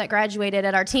 dogs that graduated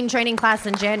at our team training class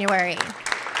in January.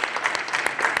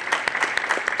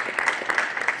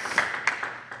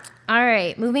 All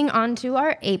right, moving on to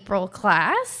our April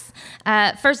class.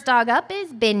 First dog up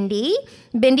is Bindi.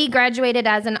 Bindi graduated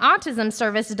as an autism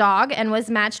service dog and was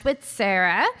matched with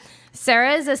Sarah.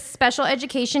 Sarah is a special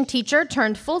education teacher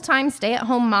turned full-time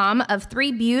stay-at-home mom of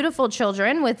 3 beautiful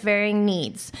children with varying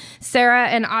needs. Sarah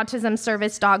and autism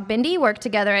service dog Bindi work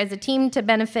together as a team to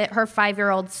benefit her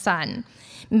 5-year-old son.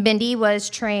 Bindi was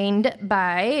trained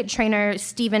by trainer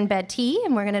Stephen Betty,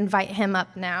 and we're going to invite him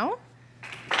up now.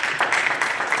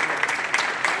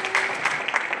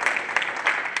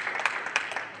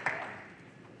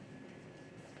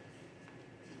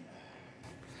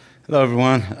 Hello,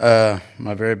 everyone.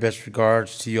 My very best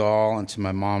regards to you all and to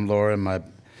my mom, Laura, and my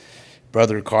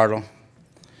brother, Ricardo.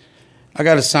 I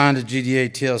got assigned to GDA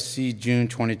TLC June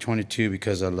 2022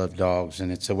 because I love dogs, and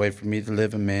it's a way for me to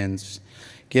live amends,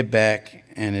 give back,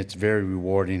 and it's very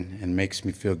rewarding and makes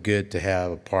me feel good to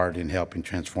have a part in helping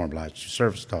transform lives through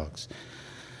service dogs.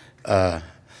 I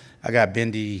got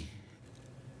Bindi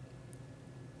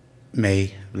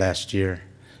May last year.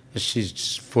 She's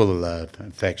just full of love,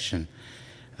 affection.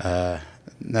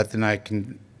 Nothing I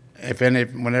can,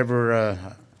 whenever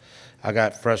I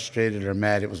got frustrated or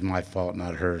mad, it was my fault,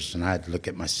 not hers, and I had to look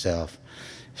at myself.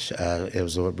 It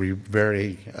was a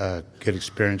very good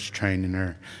experience training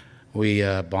her. We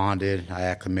bonded, I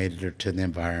acclimated her to the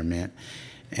environment,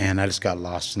 and I just got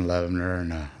lost in loving her,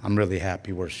 and I'm really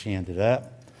happy where she ended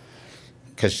up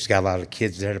because she's got a lot of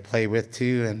kids there to play with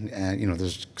too, and you know,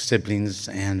 there's siblings,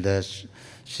 and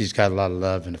she's got a lot of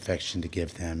love and affection to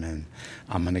give them, and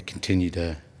I'm going to continue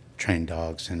to train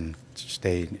dogs and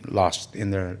stay lost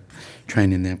in there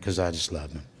training them because I just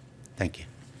love them. Thank you.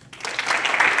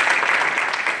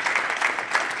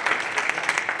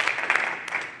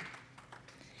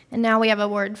 And now we have a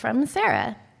word from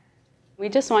Sarah. We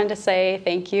just wanted to say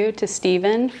thank you to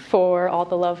Stephen for all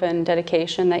the love and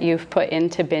dedication that you've put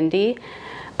into Bindi.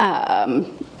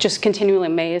 Just continually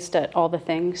amazed at all the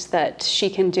things that she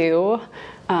can do.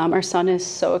 Our son is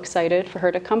so excited for her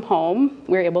to come home.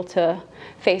 We were able to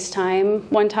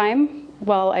FaceTime one time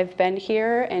while I've been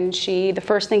here, and the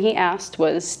first thing he asked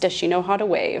was, does she know how to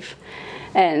wave?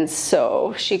 And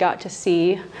so she got to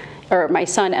see, or my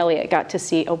son Elliot got to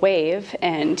see a wave,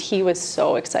 and he was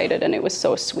so excited, and it was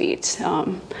so sweet.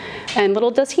 And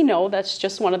little does he know that's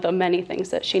just one of the many things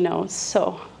that she knows.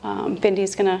 So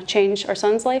Bindi's gonna change our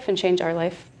son's life and change our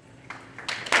life.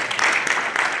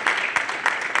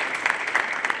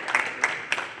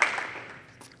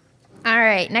 All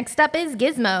right, next up is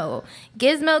Gizmo.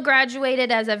 Gizmo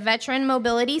graduated as a veteran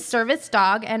mobility service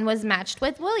dog and was matched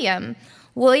with William.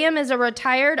 William is a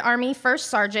retired Army First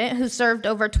Sergeant who served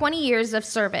over 20 years of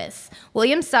service.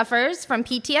 William suffers from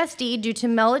PTSD due to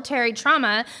military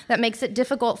trauma that makes it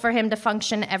difficult for him to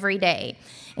function every day.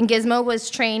 And Gizmo was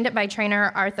trained by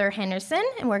trainer Arthur Henderson,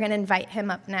 and we're going to invite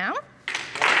him up now.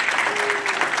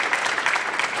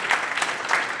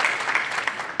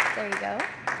 There you go.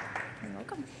 You're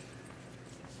welcome.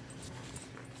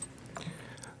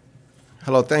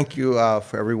 Hello, thank you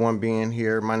for everyone being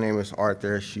here. My name is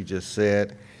Arthur, as she just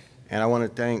said, and I want to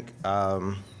thank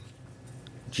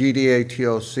GDA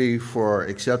TLC for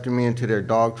accepting me into their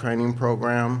dog training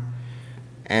program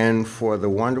and for the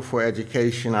wonderful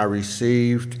education I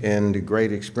received and the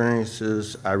great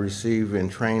experiences I received in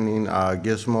training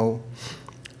Gizmo,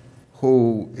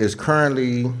 who is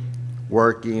currently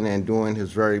working and doing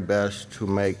his very best to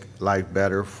make life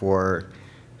better for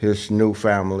his new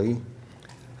family.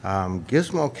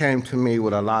 Gizmo came to me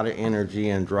with a lot of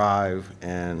energy and drive,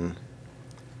 and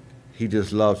he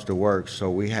just loves to work. So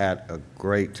we had a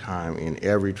great time in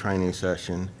every training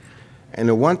session. And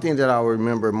the one thing that I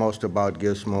remember most about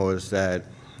Gizmo is that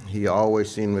he always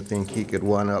seemed to think he could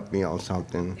one-up me on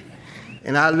something.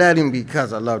 And I let him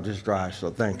because I love this drive,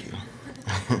 so thank you.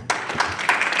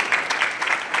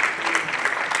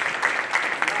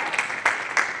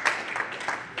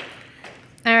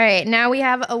 All right, now we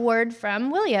have a word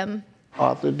from William.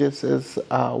 Arthur, this is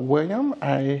William.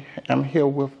 I am here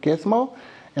with Gizmo,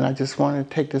 and I just want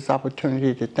to take this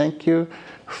opportunity to thank you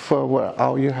for what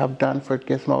all you have done for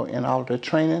Gizmo in all the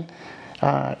training.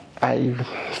 I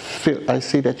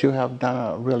see that you have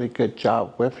done a really good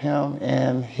job with him,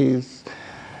 and he's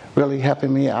really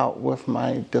helping me out with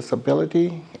my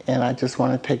disability, and I just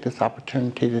want to take this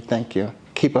opportunity to thank you.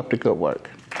 Keep up the good work.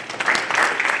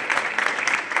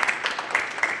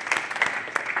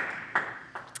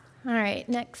 All right,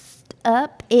 next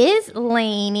up is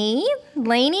Lainey.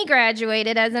 Lainey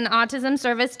graduated as an autism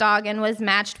service dog and was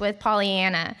matched with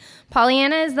Pollyanna.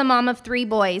 Pollyanna is the mom of 3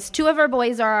 boys. 2 of her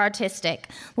boys are autistic.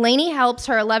 Lainey helps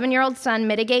her 11-year-old son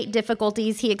mitigate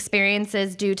difficulties he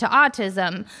experiences due to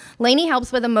autism. Lainey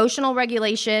helps with emotional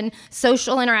regulation,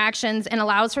 social interactions, and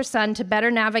allows her son to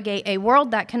better navigate a world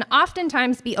that can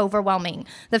oftentimes be overwhelming.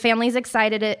 The family's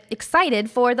excited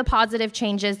for the positive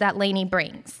changes that Lainey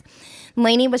brings.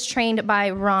 Lainey was trained by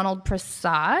Ronald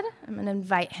Prasad. I'm going to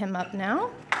invite him up now.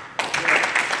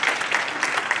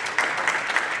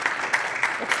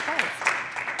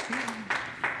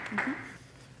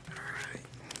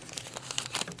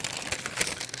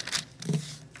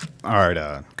 All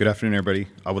right. Good afternoon, everybody.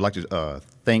 I would like to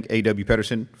thank A.W.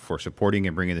 Pedersen for supporting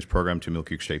and bringing this program to Mule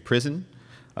Creek State Prison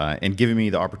and giving me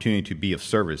the opportunity to be of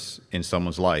service in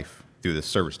someone's life through the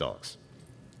service dogs.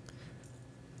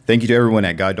 Thank you to everyone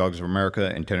at Guide Dogs of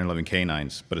America and Tender Loving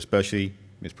Canines, but especially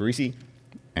Ms. Parisi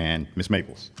and Ms.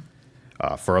 Maples,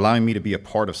 for allowing me to be a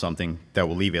part of something that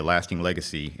will leave a lasting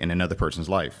legacy in another person's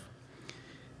life.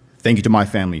 Thank you to my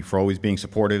family for always being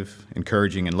supportive,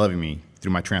 encouraging, and loving me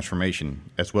through my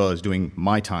transformation, as well as doing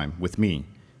my time with me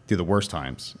through the worst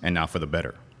times and now for the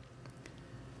better.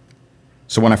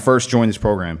 So when I first joined this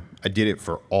program, I did it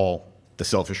for all the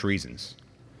selfish reasons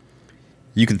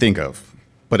you can think of.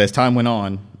 But as time went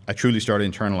on, I truly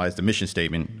started to internalize the mission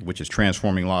statement, which is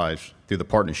transforming lives through the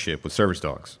partnership with service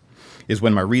dogs, is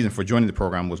when my reason for joining the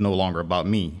program was no longer about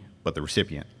me, but the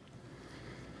recipient.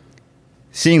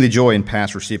 Seeing the joy in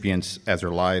past recipients as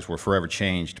their lives were forever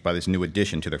changed by this new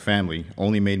addition to their family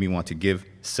only made me want to give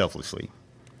selflessly.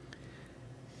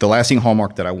 The lasting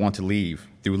hallmark that I want to leave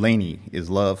through Lainey is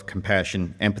love,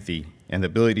 compassion, empathy, and the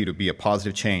ability to be a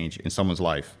positive change in someone's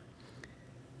life.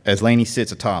 As Lainey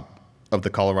sits atop of the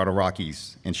Colorado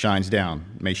Rockies and shines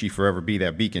down, may she forever be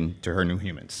that beacon to her new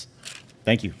humans.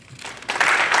 Thank you.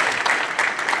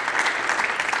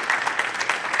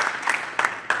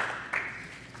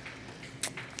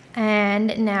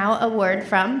 And now a word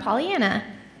from Pollyanna.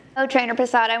 Oh, Trainer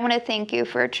Prasad, I want to thank you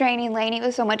for training Lainey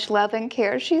with so much love and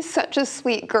care. She's such a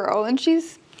sweet girl, and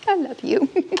I love you.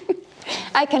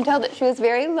 I can tell that she was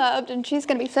very loved, and she's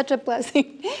going to be such a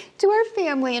blessing to our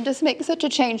family and just make such a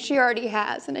change. She already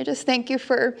has, and I just thank you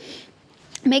for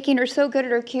making her so good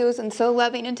at her cues and so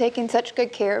loving and taking such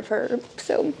good care of her.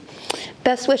 So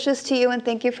best wishes to you, and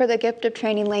thank you for the gift of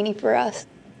training Lainey for us.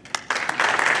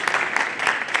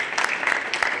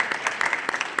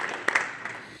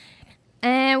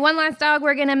 And one last dog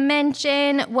we're going to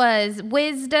mention was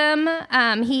Wisdom.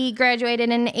 He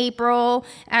graduated in April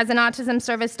as an autism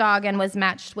service dog and was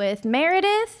matched with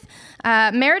Meredith.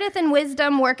 Meredith and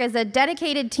Wisdom work as a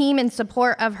dedicated team in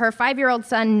support of her 5-year-old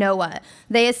son, Noah.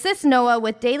 They assist Noah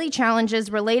with daily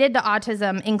challenges related to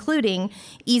autism, including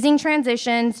easing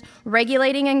transitions,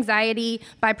 regulating anxiety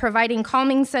by providing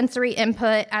calming sensory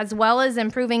input, as well as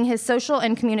improving his social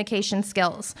and communication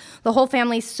skills. The whole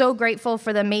family's so grateful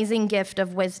for the amazing gift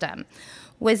of Wisdom.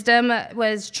 Wisdom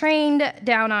was trained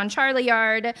down on Charlie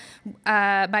Yard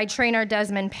by trainer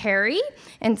Desmond Perry,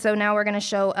 and so now we're going to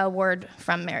show a word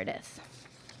from Meredith.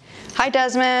 Hi,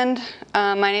 Desmond.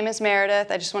 My name is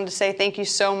Meredith. I just wanted to say thank you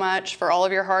so much for all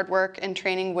of your hard work in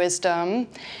training Wisdom.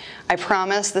 I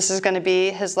promise this is going to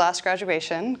be his last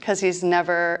graduation because he's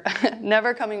never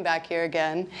coming back here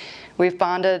again. We've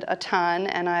bonded a ton,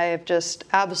 and I've just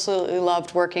absolutely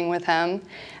loved working with him.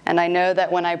 And I know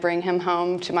that when I bring him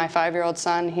home to my 5-year-old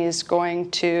son, he's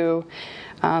going to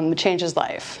change his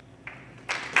life.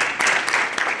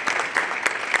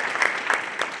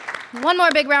 One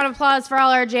more big round of applause for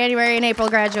all our January and April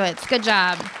graduates. Good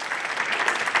job.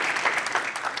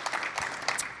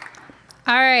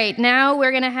 All right, now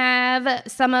we're going to have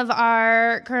some of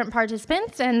our current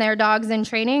participants and their dogs in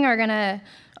training are going to,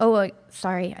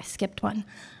 sorry, I skipped one.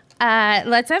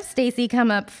 Let's have Stacy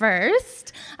come up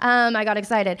first. I got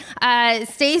excited.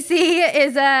 Stacy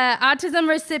is an autism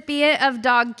recipient of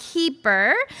Dog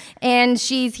Keeper, and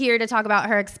she's here to talk about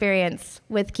her experience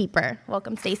with Keeper.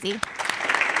 Welcome, Stacy.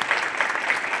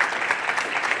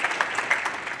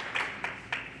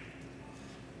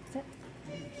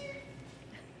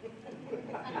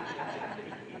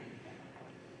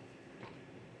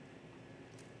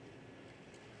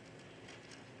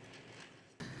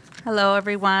 Hello,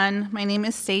 everyone. My name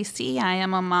is Stacy. I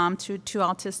am a mom to 2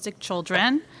 autistic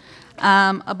children.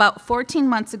 About 14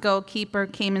 months ago, Keeper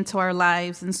came into our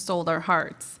lives and stole our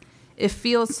hearts. It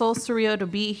feels so surreal to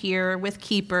be here with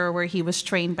Keeper, where he was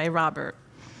trained by Robert.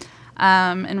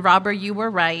 And Robert, you were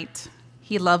right.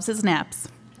 He loves his naps,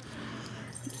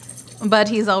 but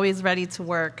he's always ready to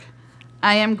work.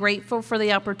 I am grateful for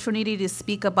the opportunity to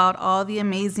speak about all the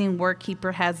amazing work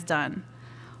Keeper has done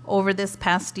over this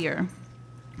past year.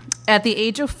 At the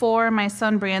age of 4, my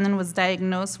son Brandon was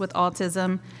diagnosed with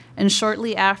autism, and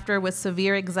shortly after with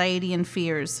severe anxiety and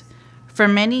fears. For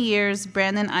many years,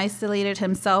 Brandon isolated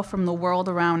himself from the world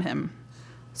around him.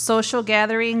 Social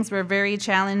gatherings were very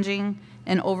challenging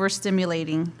and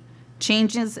overstimulating.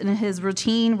 Changes in his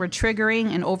routine were triggering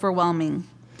and overwhelming.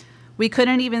 We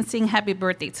couldn't even sing happy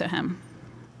birthday to him.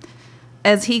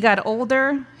 As he got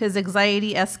older, his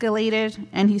anxiety escalated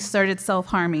and he started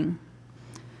self-harming.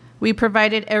 We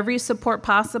provided every support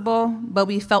possible, but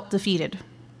we felt defeated.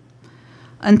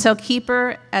 Until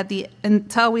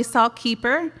we saw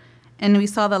Keeper and we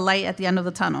saw the light at the end of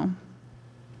the tunnel.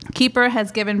 Keeper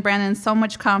has given Brandon so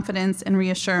much confidence and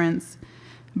reassurance.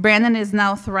 Brandon is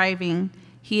now thriving.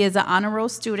 He is an honor roll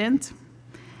student,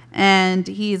 and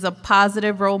he is a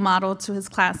positive role model to his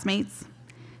classmates.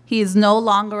 He is no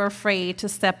longer afraid to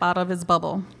step out of his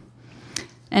bubble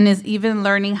and is even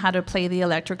learning how to play the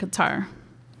electric guitar.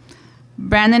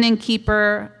 Brandon and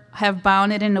Keeper have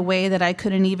bonded in a way that I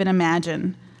couldn't even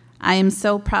imagine. I am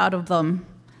so proud of them.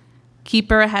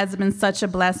 Keeper has been such a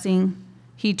blessing.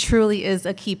 He truly is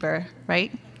a keeper,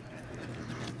 right?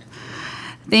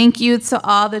 Thank you to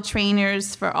all the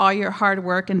trainers for all your hard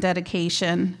work and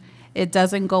dedication. It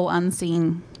doesn't go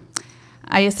unseen.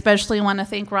 I especially want to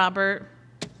thank Robert.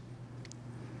 Give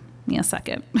me a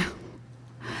second.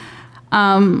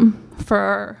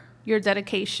 For your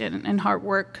dedication and hard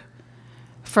work,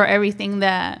 for everything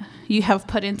that you have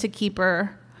put into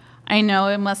Keeper. I know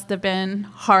it must have been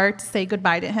hard to say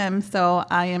goodbye to him, so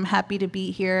I am happy to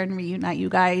be here and reunite you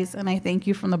guys, and I thank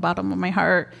you from the bottom of my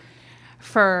heart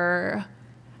for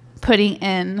putting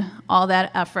in all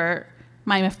that effort.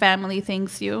 My family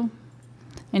thanks you,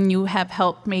 and you have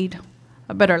helped made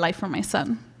a better life for my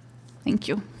son. Thank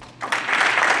you.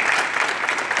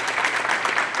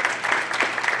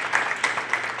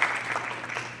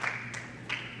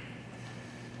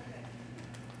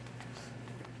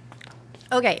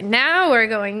 Okay, now we're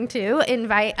going to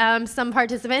invite some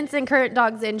participants and current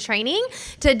dogs in training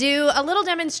to do a little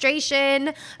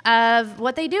demonstration of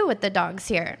what they do with the dogs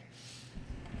here.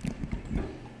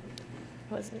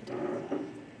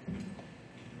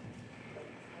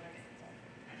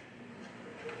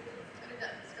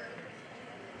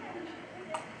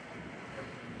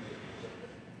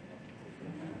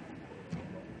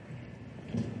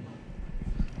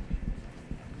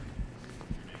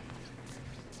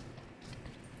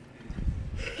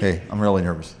 Hey, I'm really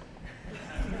nervous.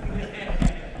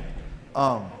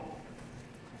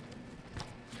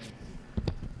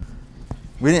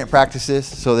 We didn't practice this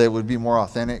so that it would be more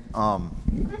authentic. What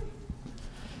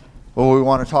we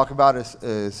want to talk about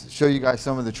is show you guys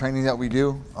some of the training that we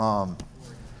do. So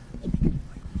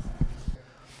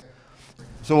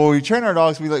when we train our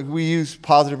dogs, we use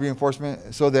positive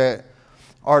reinforcement so that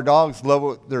our dogs love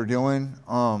what they're doing.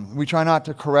 We try not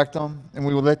to correct them, and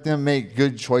we will let them make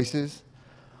good choices.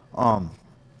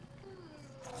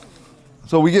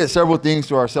 So we get several things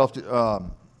to ourselves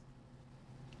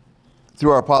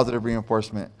through our positive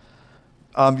reinforcement.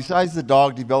 Besides the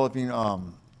dog developing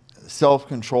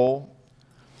self-control,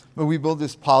 but we build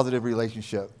this positive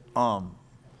relationship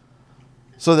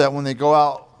so that when they go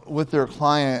out with their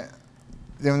client,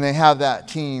 then when they have that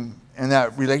team and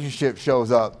that relationship shows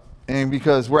up, and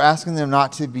because we're asking them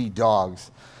not to be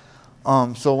dogs.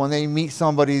 So when they meet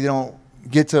somebody, they don't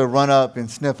get to run up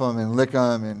and sniff them and lick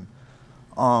them, and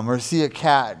or see a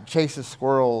cat chase a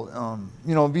squirrel,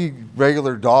 be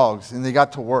regular dogs, and they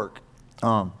got to work.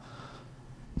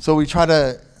 So we try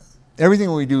to,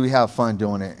 everything we do, we have fun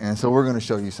doing it, and so we're going to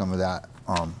show you some of that.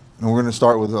 And we're going to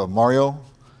start with Mario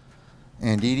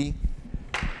and Dee Dee.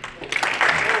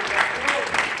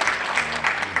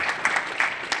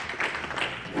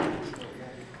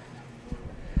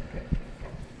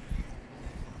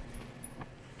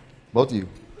 both of you.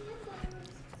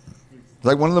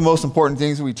 Like one of the most important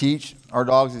things we teach our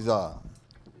dogs is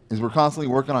we're constantly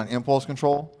working on impulse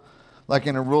control. Like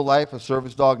in a real life, a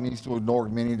service dog needs to ignore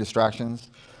many distractions.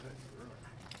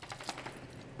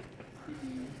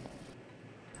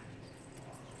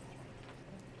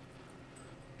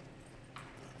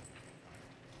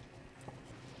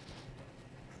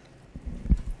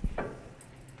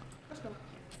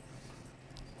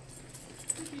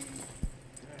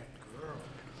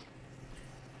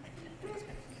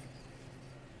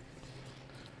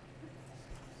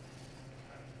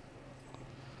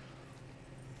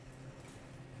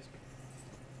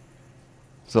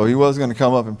 So he was going to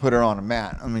come up and put her on a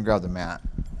mat. Let me grab the mat.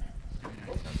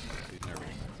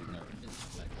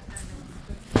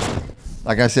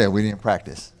 Like I said, we didn't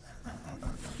practice.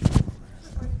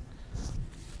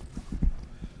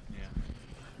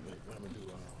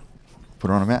 Put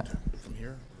her on a mat. From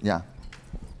here? Yeah.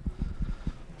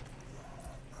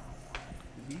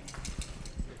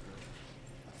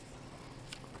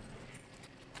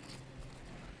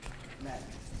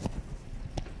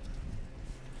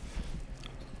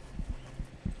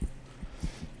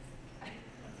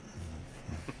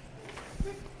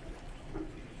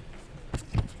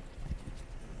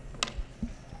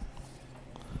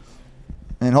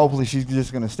 And hopefully she's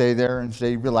just going to stay there and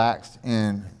stay relaxed,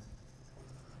 and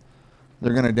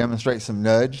they're going to demonstrate some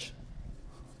nudge.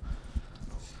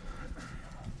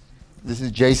 This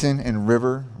is Jason and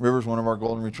River. River's one of our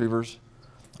golden retrievers.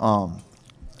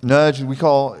 Nudge, we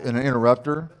call an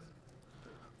interrupter.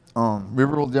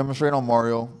 River will demonstrate on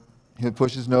Mario. He'll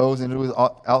push his nose into his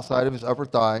outside of his upper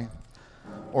thigh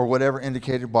or whatever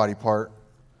indicated body part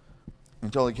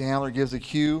until the handler gives a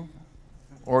cue,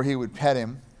 or he would pet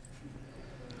him.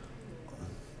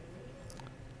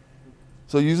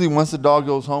 So usually once the dog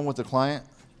goes home with the client,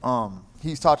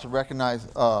 he's taught to recognize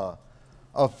a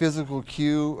physical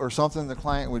cue or something the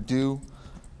client would do.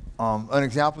 An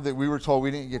example that we were told,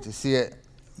 we didn't get to see it,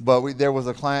 but there was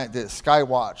a client that sky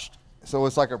watched. So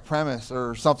it's like a premise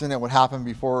or something that would happen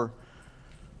before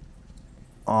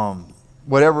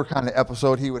whatever kind of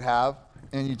episode he would have.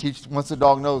 And you teach, once the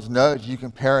dog knows nudge, you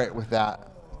can pair it with that.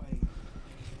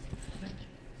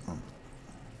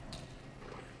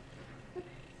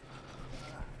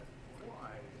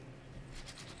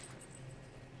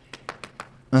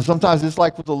 And sometimes it's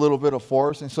like with a little bit of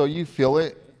force, and so you feel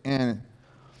it, and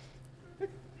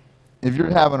if you're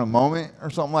having a moment or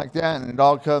something like that, and the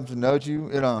dog comes to nudge you,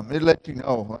 it lets you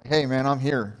know, like, hey man, I'm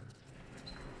here.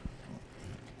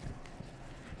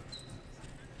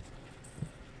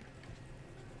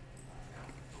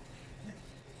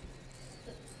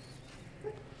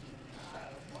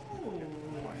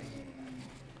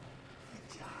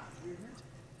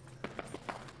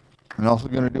 I'm also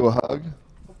going to do a hug.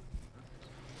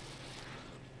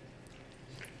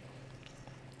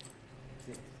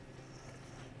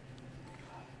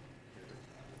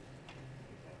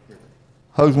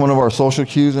 Hug's one of our social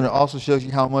cues, and it also shows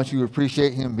you how much you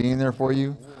appreciate him being there for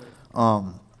you.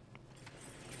 So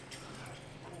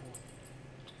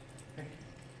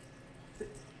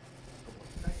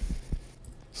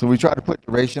we try to put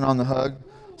duration on the hug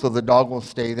so the dog will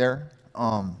stay there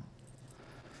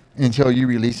until you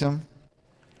release him.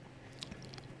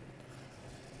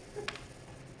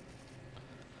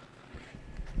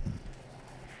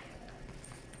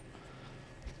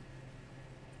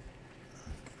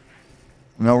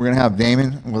 Now we're going to have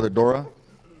Damon with Adora,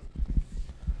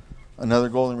 another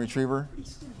golden retriever.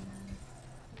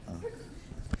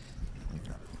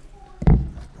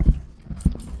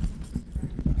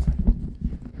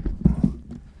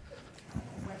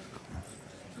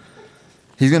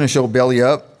 He's going to show belly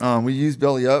up. We use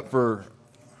belly up for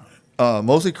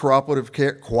mostly cooperative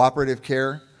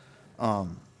care.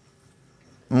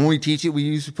 When we teach it, we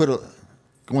usually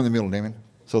go in the middle, Damon,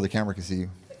 so the camera can see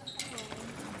you.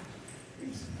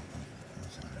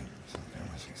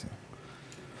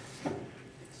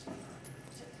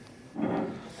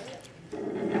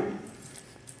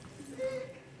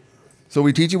 So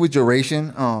we teach it with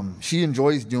duration. She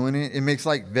enjoys doing it. It makes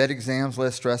like vet exams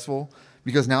less stressful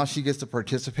because now she gets to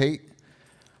participate.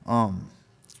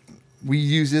 We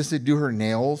use this to do her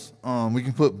nails. We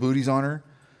can put booties on her.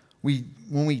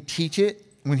 When we teach it,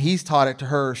 when he's taught it to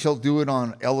her, she'll do it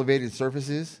on elevated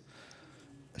surfaces.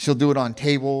 She'll do it on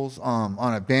tables,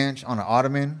 on a bench, on an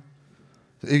ottoman.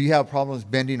 If you have problems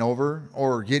bending over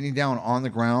or getting down on the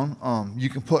ground, you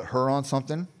can put her on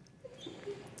something.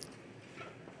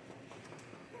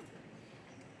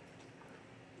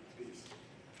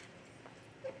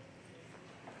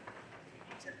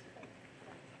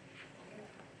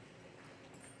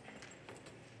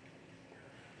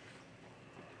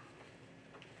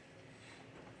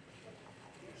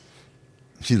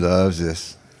 She loves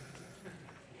this.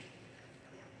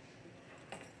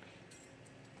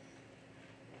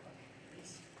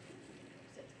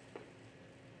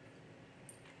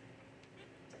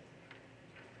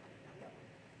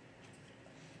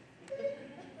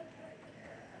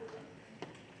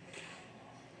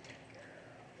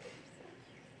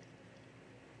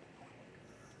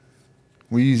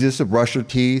 We use this to brush their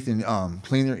teeth and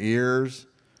clean their ears,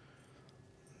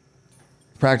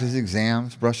 practice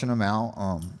exams, brushing them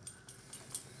out.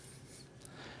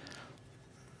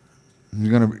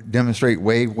 We're going to demonstrate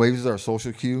wave. Waves is our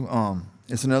social cue.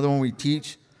 It's another one we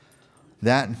teach.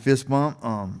 That and fist bump.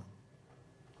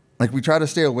 Like we try to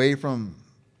stay away from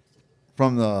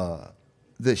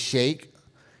the shake.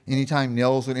 Anytime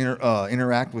nails would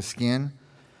interact with skin.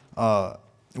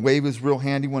 Wave is real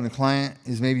handy when the client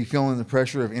is maybe feeling the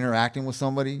pressure of interacting with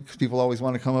somebody, because people always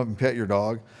want to come up and pet your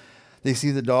dog. They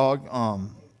see the dog,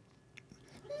 and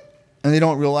they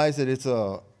don't realize that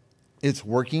it's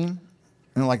working,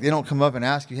 and like they don't come up and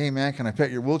ask you, "Hey man, can I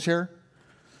pet your wheelchair?"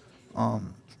 You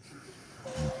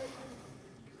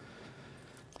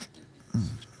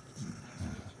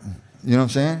know what I'm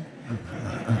saying?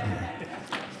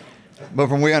 But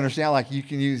from what we understand, like you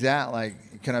can use that,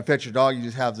 like, can I pet your dog? You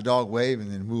just have the dog wave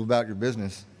and then move about your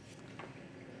business.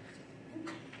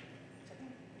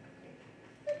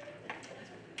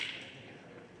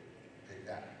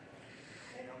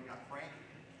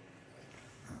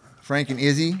 Frank and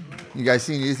Izzy. You guys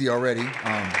seen Izzy already.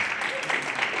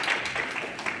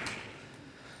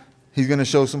 He's going to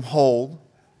show some hold.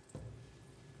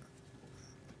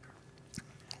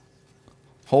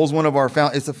 Hold's one of our,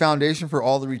 it's the foundation for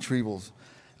all the retrievals.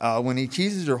 When he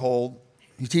teaches her hold,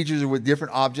 he teaches her with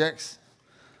different objects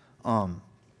in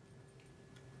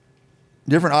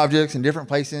different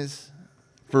places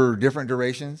for different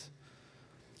durations.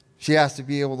 She has to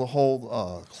be able to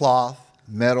hold cloth,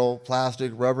 metal,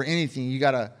 plastic, rubber, anything. You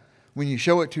gotta, when you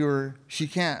show it to her, she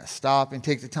can't stop and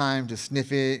take the time to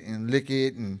sniff it and lick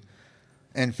it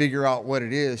and figure out what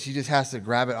it is. She just has to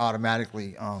grab it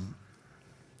automatically.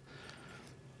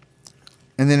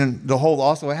 And then the hold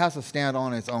also, it has to stand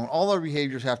on its own. All our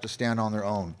behaviors have to stand on their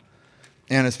own.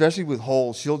 And especially with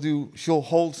hold, she'll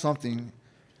hold something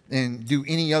and do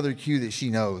any other cue that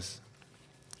she knows.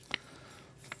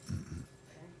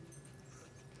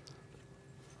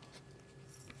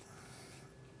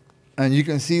 And you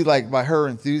can see, like, by her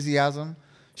enthusiasm,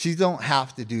 she don't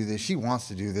have to do this. She wants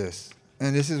to do this.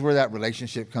 And this is where that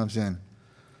relationship comes in.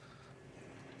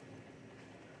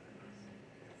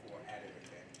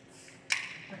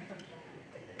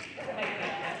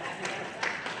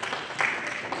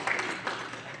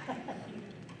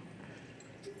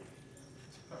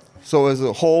 So as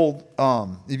a hold,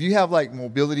 if you have like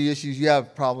mobility issues, you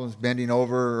have problems bending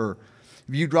over, or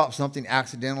if you drop something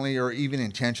accidentally or even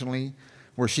intentionally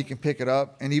where she can pick it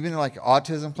up, and even like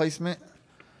autism placement,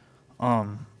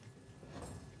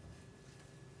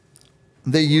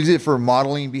 they use it for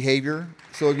modeling behavior.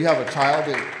 So if you have a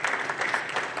child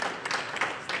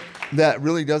that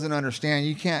really doesn't understand,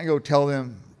 you can't go tell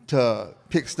them to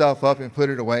pick stuff up and put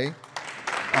it away.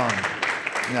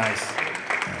 Nice.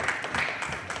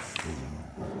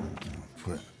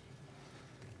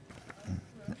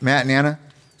 Matt and Anna.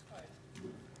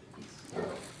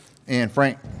 And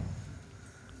Frank.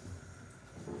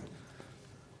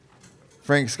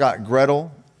 Frank's got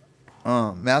Gretel.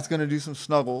 Matt's going to do some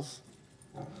snuggles.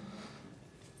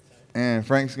 And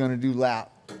Frank's going to do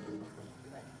lap.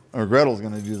 Or Gretel's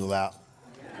going to do the lap.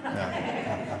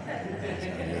 Yeah.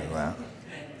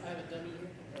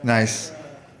 Nice.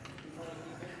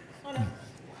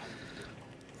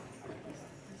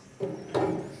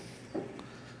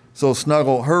 So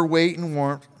snuggle, her weight and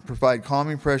warmth provide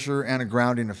calming pressure and a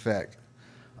grounding effect.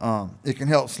 It can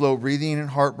help slow breathing and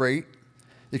heart rate.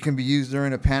 It can be used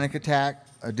during a panic attack,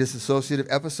 a dissociative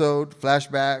episode,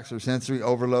 flashbacks, or sensory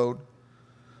overload.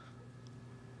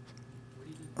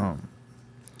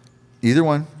 Either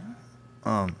one.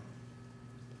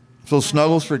 So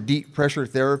snuggles for deep pressure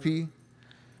therapy.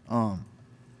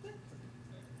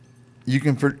 You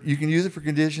can use it for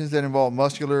conditions that involve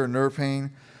muscular or nerve pain.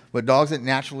 But dogs that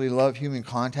naturally love human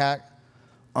contact,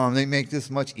 they make this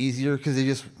much easier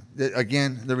because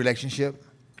again, the relationship.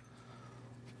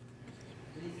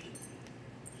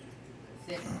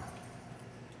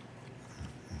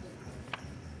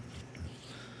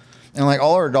 And like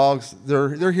all our dogs,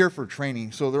 they're here for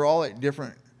training, so they're all at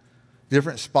different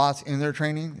spots in their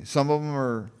training. Some of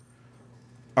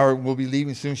them will be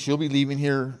leaving soon. She'll be leaving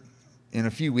here in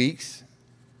a few weeks.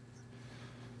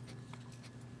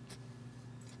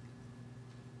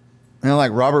 And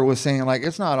like Robert was saying, like,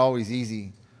 it's not always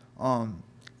easy.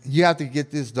 you have to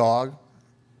get this dog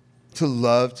to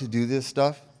love to do this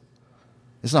stuff.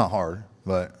 It's not hard,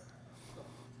 but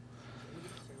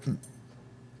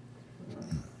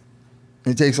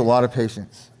it takes a lot of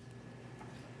patience.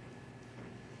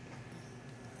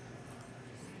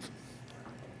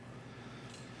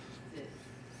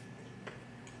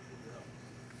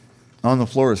 On the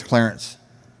floor is Clarence.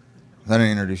 I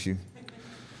didn't introduce you.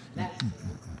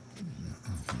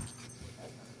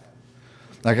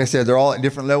 Like I said, they're all at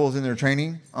different levels in their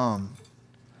training. And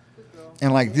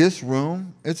like this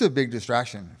room, it's a big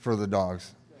distraction for the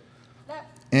dogs.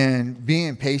 And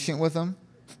being patient with them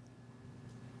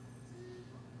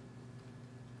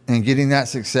and getting that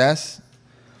success,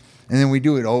 and then we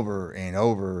do it over and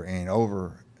over and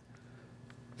over.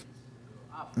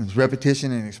 It's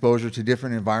repetition and exposure to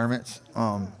different environments.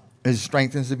 It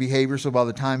strengthens the behavior, so by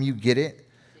the time you get it,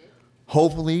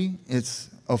 hopefully it's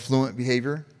a fluent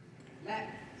behavior.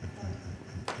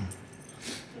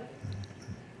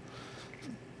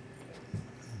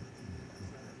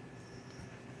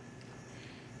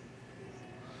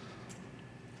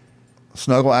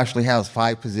 Snuggle actually has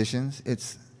 5 positions.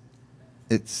 It's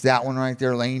that one right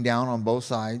there, laying down on both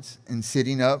sides and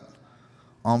sitting up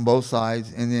on both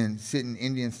sides, and then sitting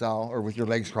Indian style or with your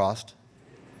legs crossed.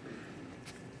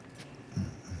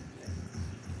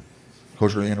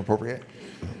 Culturally inappropriate.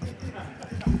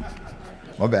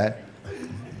 My bad.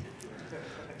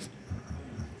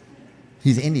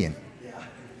 He's Indian.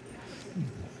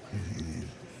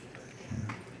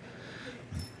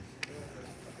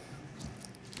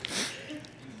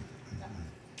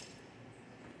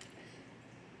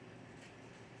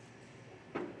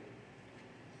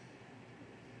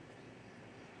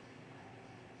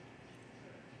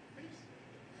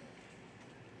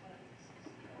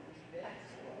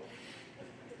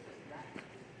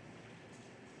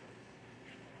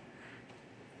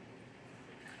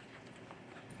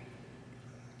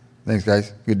 Thanks,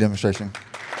 guys. Good demonstration.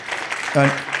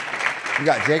 We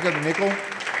got Jacob and Nickel.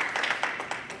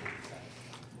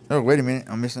 Oh, wait a minute.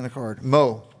 I'm missing a card.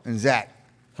 Mo and Zach.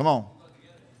 Come on.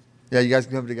 Yeah, you guys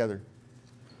can come together.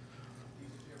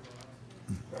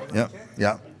 Yep,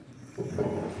 yep.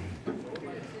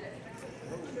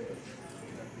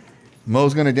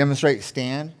 Mo's going to demonstrate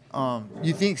stand.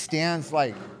 You think stand's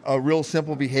like a real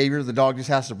simple behavior. The dog just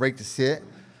has to break to sit.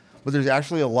 But there's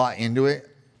actually a lot into it.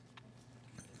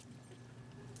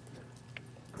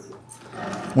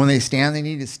 When they stand, they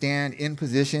need to stand in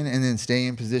position and then stay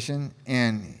in position.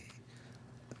 And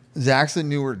Zach's a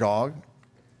newer dog.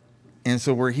 And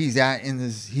so where he's at in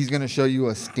this, he's going to show you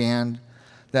a stand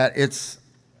that it's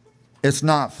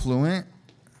not fluent.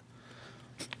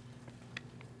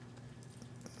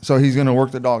 So he's going to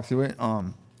work the dog through it.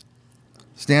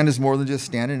 Stand is more than just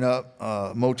standing up.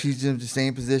 Mo teaches him to stay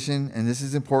in position, and this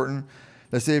is important.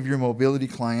 Let's say if you're a mobility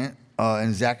client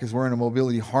and Zach is wearing a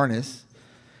mobility harness,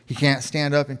 he can't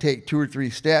stand up and take 2 or 3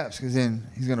 steps because then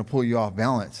he's going to pull you off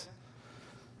balance.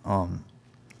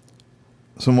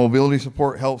 So mobility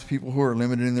support helps people who are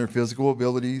limited in their physical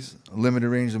abilities, limited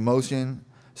range of motion,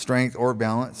 strength, or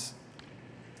balance.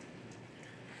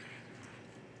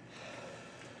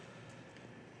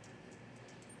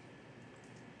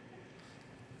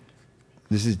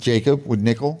 This is Jacob with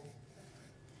Nickel.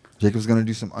 Jacob's going to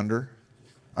do some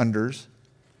unders.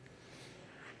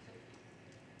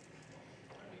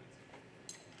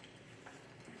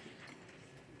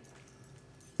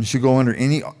 You should go under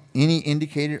any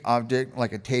indicated object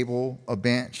like a table, a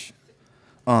bench.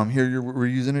 Here we're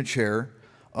using a chair.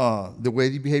 The way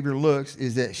the behavior looks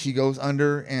is that she goes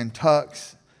under and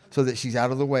tucks so that she's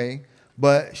out of the way,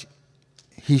 but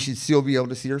he should still be able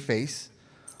to see her face.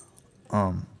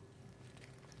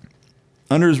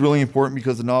 Under is really important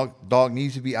because the dog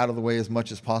needs to be out of the way as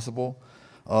much as possible.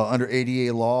 Under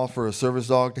ADA law, for a service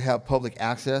dog to have public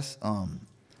access,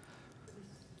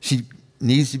 she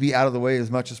needs to be out of the way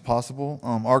as much as possible.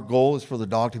 Our goal is for the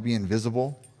dog to be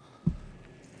invisible.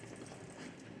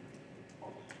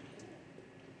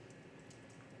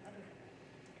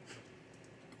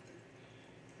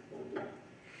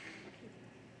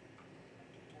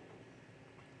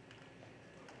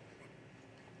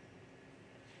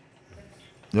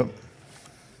 Yep.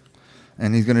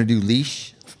 And he's going to do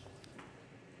leash.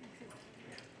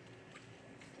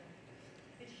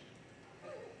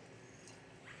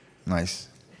 Nice.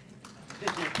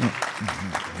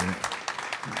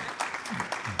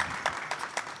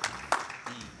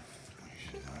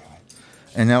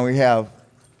 And now we have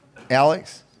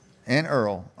Alex and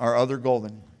Earl, our other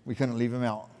golden. We couldn't leave him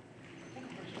out.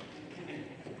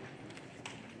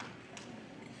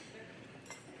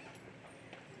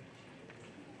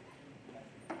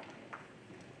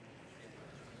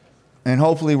 And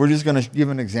hopefully we're just going to give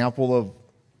an example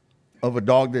of a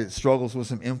dog that struggles with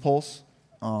some impulse.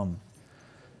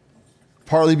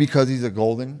 Partly because he's a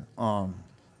golden.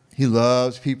 He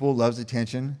loves people, loves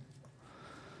attention.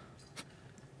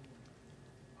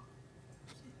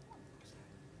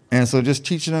 And so just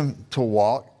teaching him to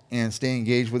walk and stay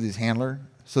engaged with his handler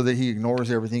so that he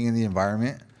ignores everything in the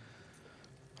environment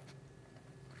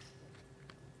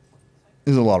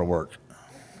is a lot of work.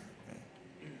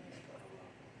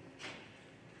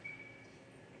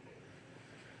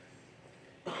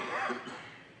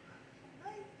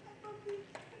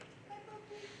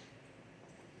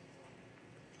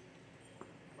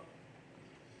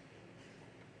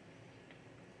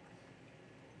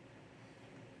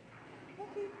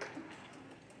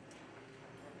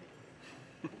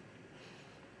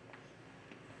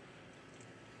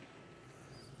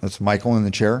 That's Michael in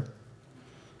the chair.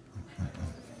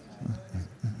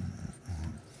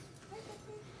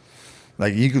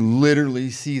 Like you could literally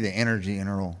see the energy in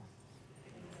Earl.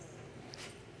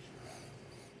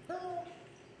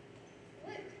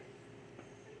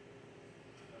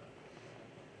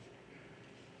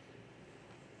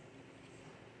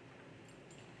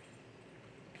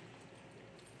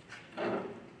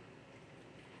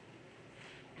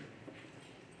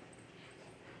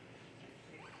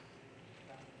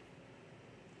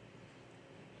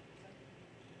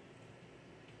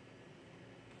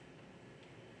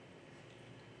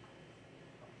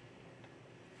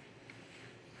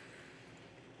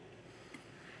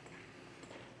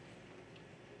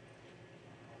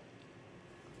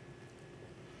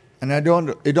 And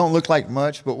it don't look like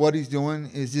much, but what he's doing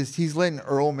is just he's letting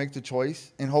Earl make the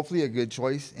choice, and hopefully a good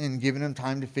choice, and giving him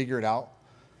time to figure it out.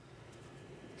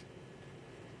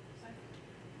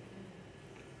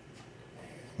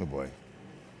 Good boy.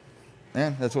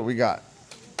 And that's what we got.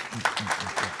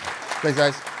 Thanks,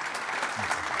 guys.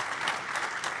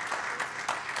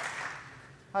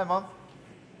 Hi, Mom.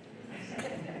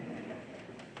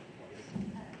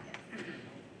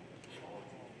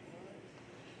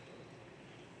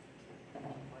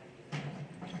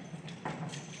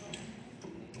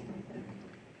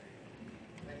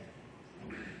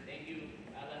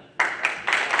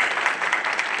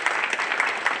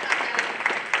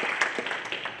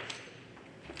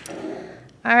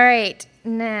 All right,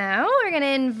 now we're going to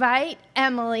invite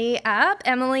Emily up.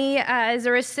 Emily is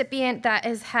a recipient that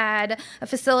has had a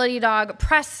facility dog,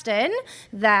 Preston,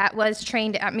 that was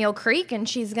trained at Mule Creek, and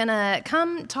she's going to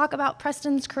come talk about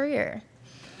Preston's career.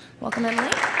 Welcome,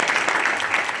 Emily.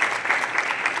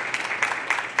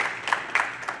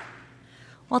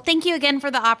 Well, thank you again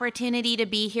for the opportunity to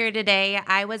be here today.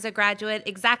 I was a graduate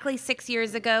exactly 6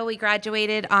 years ago. We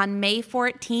graduated on May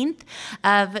 14th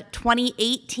of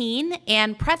 2018,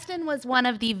 and Preston was one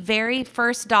of the very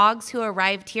first dogs who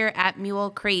arrived here at Mule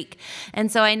Creek.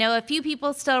 And so I know a few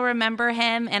people still remember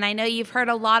him, and I know you've heard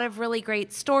a lot of really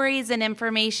great stories and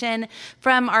information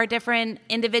from our different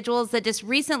individuals that just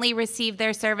recently received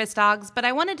their service dogs, but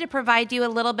I wanted to provide you a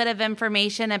little bit of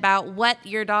information about what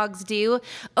your dogs do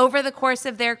over the course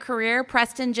of their career.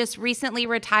 Preston just recently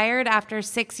retired after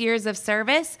 6 years of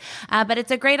service, but it's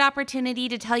a great opportunity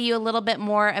to tell you a little bit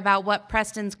more about what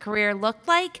Preston's career looked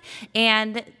like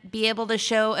and be able to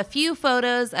show a few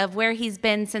photos of where he's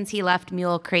been since he left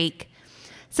Mule Creek.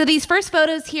 So these first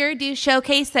photos here do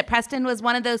showcase that Preston was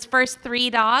one of those first 3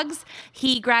 dogs.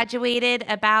 He graduated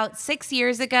about 6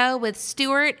 years ago with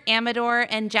Stuart, Amador,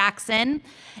 and Jackson.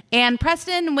 And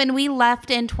Preston, when we left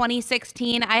in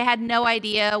 2016, I had no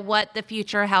idea what the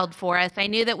future held for us. I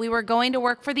knew that we were going to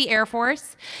work for the Air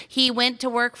Force. He went to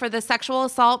work for the Sexual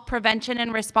Assault Prevention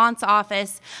and Response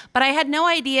Office, but I had no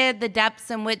idea the depths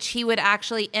in which he would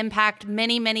actually impact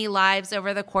many, many lives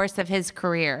over the course of his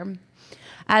career.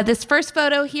 This first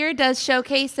photo here does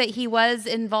showcase that he was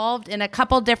involved in a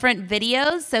couple different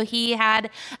videos. So he had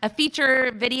a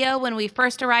feature video when we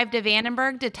first arrived to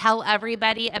Vandenberg to tell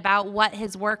everybody about what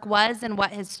his work was and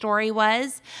what his story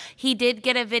was. He did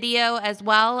get a video as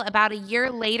well about a year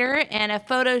later and a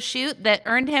photo shoot that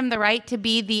earned him the right to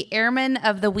be the Airman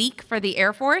of the Week for the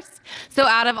Air Force. So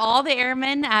out of all the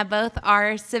airmen, both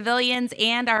our civilians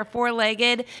and our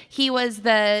four-legged, he was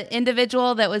the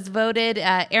individual that was voted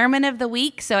Airman of the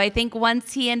Week. So I think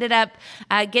once he ended up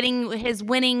getting his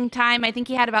winning time, I think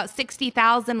he had about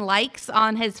 60,000 likes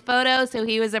on his photo. So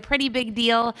he was a pretty big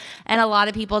deal, and a lot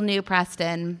of people knew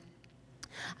Preston.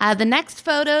 The next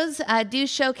photos do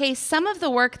showcase some of the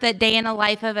work that day in the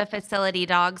life of a facility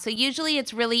dog. So usually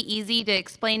it's really easy to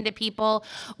explain to people,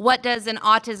 what does an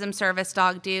autism service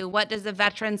dog do? What does a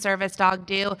veteran service dog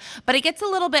do? But it gets a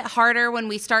little bit harder when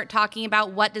we start talking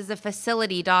about what does a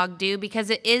facility dog do, because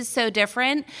it is so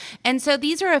different. And so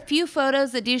these are a few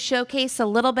photos that do showcase a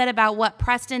little bit about what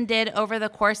Preston did over the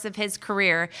course of his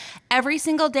career. Every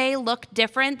single day looked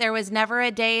different. There was never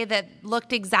a day that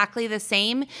looked exactly the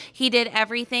same. He did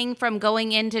everything from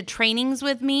going into trainings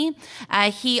with me.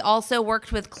 He also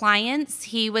worked with clients.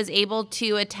 He was able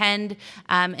to attend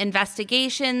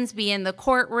investigations, be in the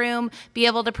courtroom, be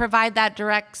able to provide that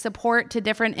direct support to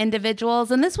different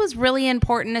individuals. And this was really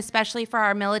important, especially for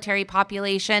our military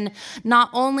population, not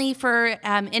only for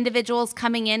individuals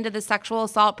coming into the Sexual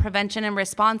Assault Prevention and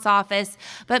Response Office,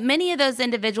 but many of those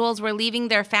individuals were leaving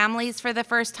their families for the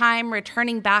first time,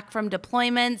 returning back from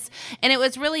deployments. And it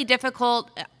was really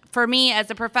difficult for me as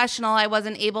a professional. I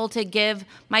wasn't able to give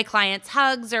my clients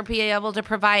hugs or be able to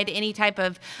provide any type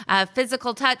of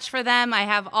physical touch for them. I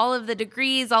have all of the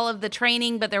degrees, all of the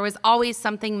training, but there was always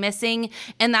something missing,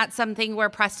 and that's something where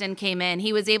Preston came in.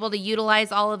 He was able to utilize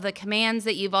all of the commands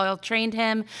that you've all trained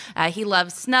him. He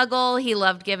loved snuggle. He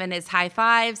loved giving his high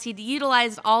fives. He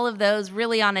utilized all of those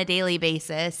really on a daily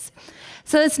basis.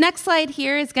 So this next slide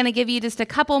here is going to give you just a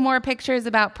couple more pictures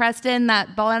about Preston.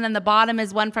 That one on the bottom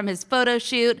is one from his photo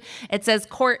shoot. It says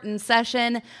court in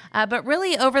session. But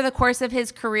really over the course of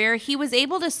his career, he was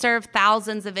able to serve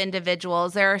thousands of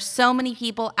individuals. There are so many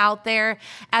people out there.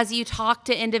 As you talk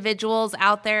to individuals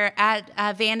out there at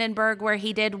Vandenberg, where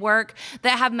he did work,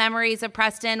 that have memories of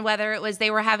Preston, whether it was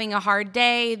they were having a hard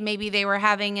day, maybe they were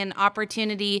having an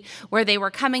opportunity where they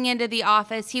were coming into the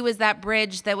office. He was that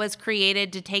bridge that was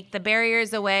created to take the barriers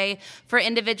away for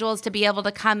individuals to be able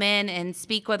to come in and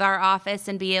speak with our office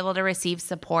and be able to receive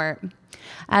support.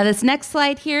 This next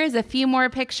slide here is a few more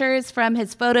pictures from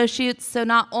his photo shoots. So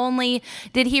not only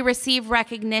did he receive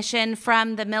recognition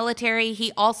from the military,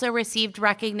 he also received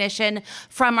recognition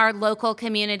from our local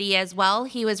community as well.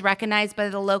 He was recognized by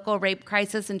the local Rape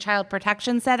Crisis and Child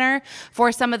Protection Center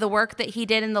for some of the work that he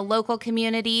did in the local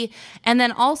community. And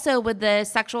then also with the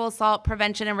Sexual Assault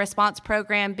Prevention and Response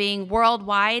Program being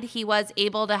worldwide, he was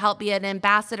able to help be an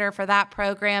ambassador for that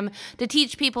program to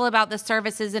teach people about the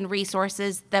services and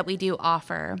resources that we do offer.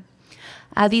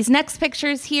 These next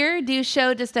pictures here do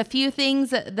show just a few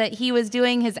things that he was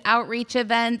doing, his outreach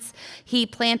events. He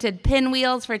planted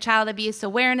pinwheels for Child Abuse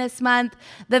Awareness Month.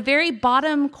 The very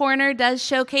bottom corner does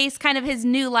showcase kind of his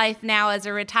new life now as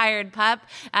a retired pup.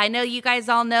 I know you guys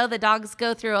all know the dogs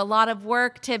go through a lot of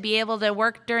work to be able to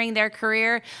work during their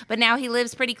career, but now he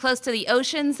lives pretty close to the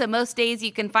ocean, so most days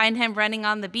you can find him running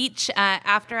on the beach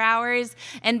after hours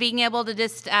and being able to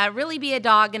just really be a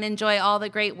dog and enjoy all the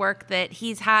great work that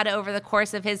he's had over the course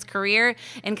of his career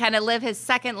and kind of live his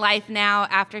second life now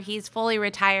after he's fully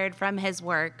retired from his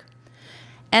work.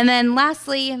 And then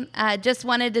lastly, just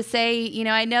wanted to say, you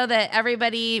know, I know that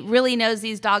everybody really knows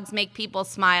these dogs make people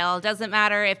smile. It doesn't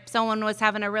matter if someone was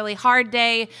having a really hard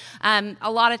day. A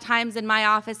lot of times in my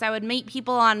office, I would meet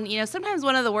people on, you know, sometimes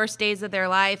one of the worst days of their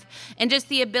life. And just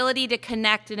the ability to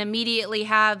connect and immediately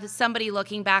have somebody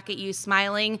looking back at you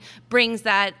smiling brings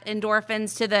that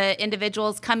endorphins to the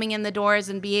individuals coming in the doors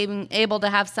and being able to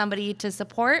have somebody to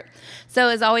support. So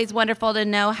it's always wonderful to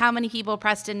know how many people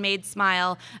Preston made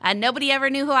smile. Nobody ever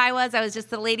knew who I was. I was just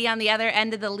the lady on the other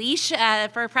end of the leash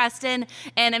for Preston.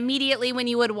 And immediately when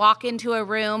you would walk into a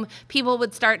room, people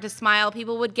would start to smile.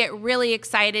 People would get really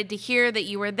excited to hear that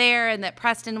you were there and that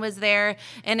Preston was there.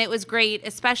 And it was great,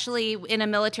 especially in a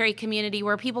military community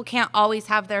where people can't always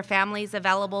have their families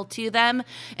available to them.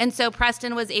 And so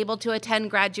Preston was able to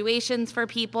attend graduations for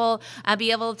people,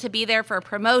 be able to be there for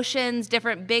promotions,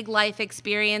 different big life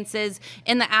experiences.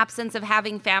 In the absence of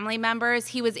having family members,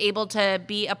 he was able to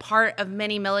be a part of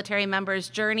many military members'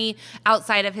 journey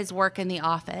outside of his work in the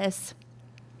office.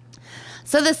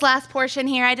 So this last portion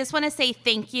here, I just want to say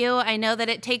thank you. I know that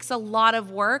it takes a lot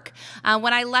of work.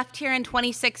 When I left here in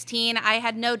 2016, I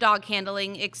had no dog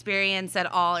handling experience at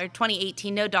all, or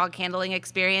 2018, no dog handling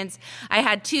experience. I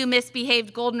had 2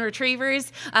 misbehaved golden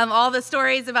retrievers, all the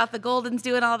stories about the Goldens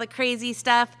doing all the crazy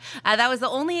stuff. That was the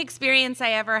only experience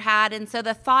I ever had. And so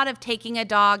the thought of taking a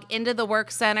dog into the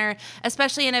work center,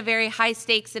 especially in a very high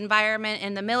stakes environment,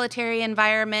 in the military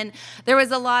environment, there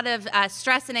was a lot of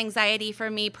stress and anxiety for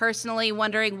me personally me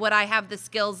wondering, would I have the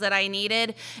skills that I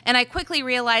needed? And I quickly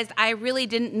realized I really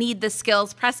didn't need the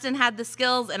skills. Preston had the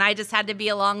skills, and I just had to be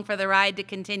along for the ride to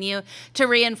continue to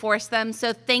reinforce them.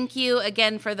 So thank you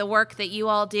again for the work that you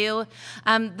all do.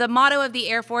 The motto of the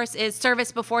Air Force is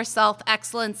service before self,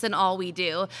 excellence in all we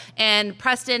do. And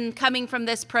Preston, coming from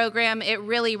this program, it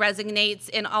really resonates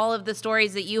in all of the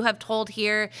stories that you have told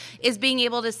here, is being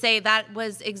able to say that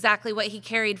was exactly what he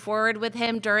carried forward with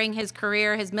him during his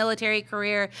career, his military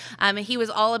career. He was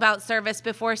all about service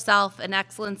before self and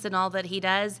excellence in all that he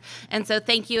does. And so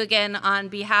thank you again on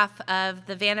behalf of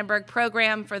the Vandenberg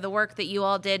program for the work that you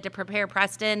all did to prepare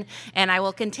Preston. And I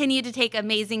will continue to take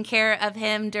amazing care of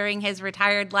him during his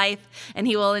retired life, and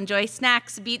he will enjoy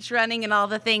snacks, beach running, and all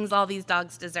the things all these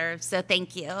dogs deserve. So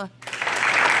thank you.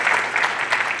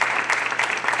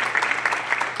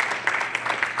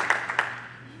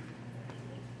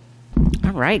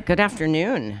 All right, good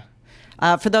afternoon.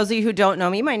 For those of you who don't know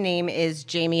me, my name is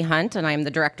Jamie Hunt, and I am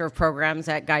the Director of Programs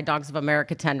at Guide Dogs of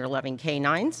America Tender Loving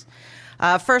Canines.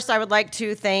 First, I would like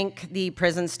to thank the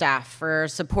prison staff for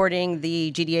supporting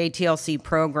the GDA TLC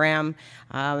program.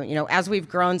 As we've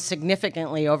grown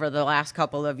significantly over the last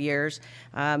couple of years,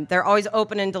 they're always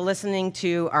open into listening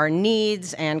to our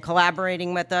needs and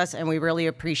collaborating with us, and we really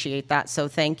appreciate that, so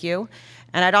thank you.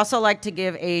 And I'd also like to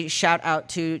give a shout out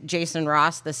to Jason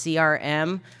Ross, the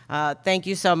CRM. Thank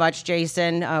you so much,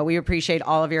 Jason. We appreciate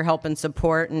all of your help and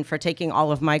support and for taking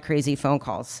all of my crazy phone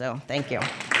calls, so thank you.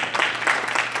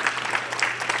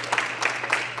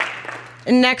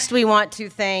 And next, we want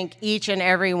to thank each and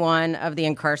every one of the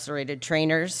incarcerated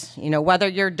trainers. Whether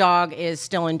your dog is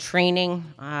still in training,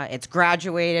 it's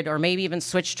graduated, or maybe even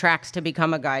switched tracks to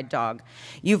become a guide dog,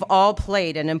 you've all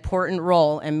played an important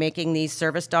role in making these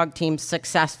service dog teams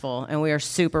successful, and we are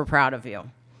super proud of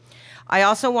you. I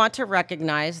also want to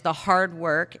recognize the hard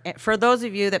work for those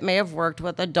of you that may have worked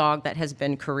with a dog that has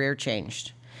been career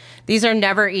changed. These are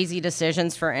never easy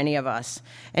decisions for any of us,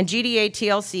 and GDA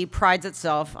TLC prides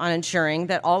itself on ensuring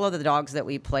that all of the dogs that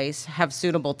we place have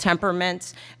suitable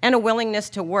temperaments and a willingness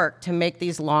to work to make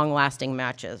these long-lasting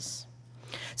matches.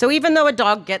 So even though a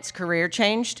dog gets career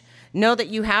changed, know that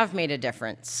you have made a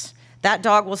difference. That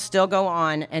dog will still go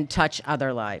on and touch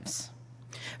other lives.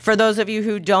 For those of you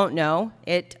who don't know,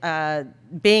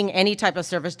 being any type of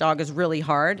service dog is really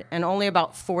hard, and only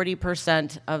about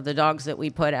 40% of the dogs that we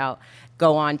put out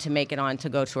go on to make it on to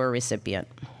go to a recipient.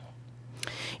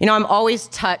 I'm always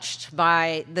touched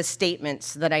by the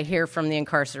statements that I hear from the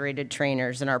incarcerated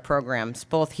trainers in our programs,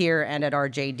 both here and at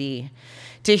RJD,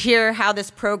 to hear how this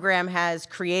program has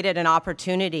created an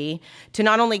opportunity to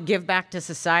not only give back to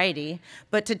society,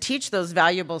 but to teach those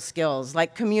valuable skills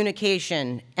like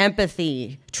communication,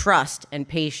 empathy, trust, and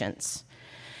patience.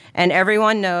 And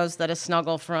everyone knows that a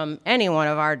snuggle from any one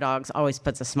of our dogs always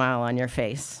puts a smile on your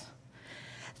face.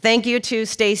 Thank you to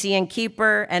Stacy and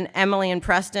Keeper and Emily and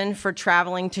Preston for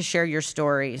traveling to share your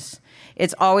stories.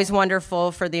 It's always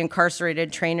wonderful for the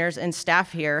incarcerated trainers and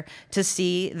staff here to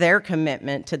see their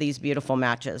commitment to these beautiful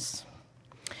matches.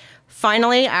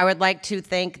 Finally, I would like to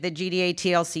thank the GDA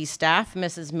TLC staff,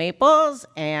 Mrs. Maples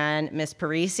and Ms.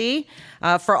 Parisi,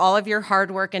 for all of your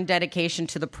hard work and dedication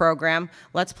to the program.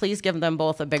 Let's please give them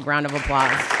both a big round of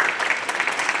applause.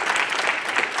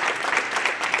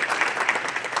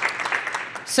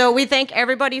 So we thank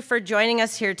everybody for joining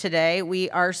us here today. We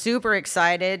are super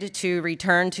excited to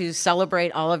return to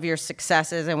celebrate all of your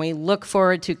successes, and we look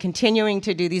forward to continuing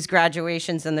to do these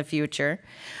graduations in the future.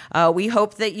 We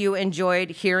hope that you enjoyed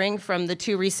hearing from the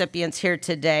two recipients here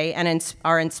today and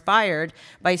are inspired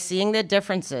by seeing the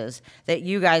differences that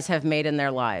you guys have made in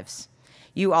their lives.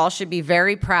 You all should be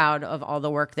very proud of all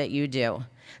the work that you do.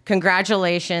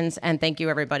 Congratulations, and thank you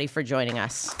everybody for joining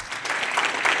us.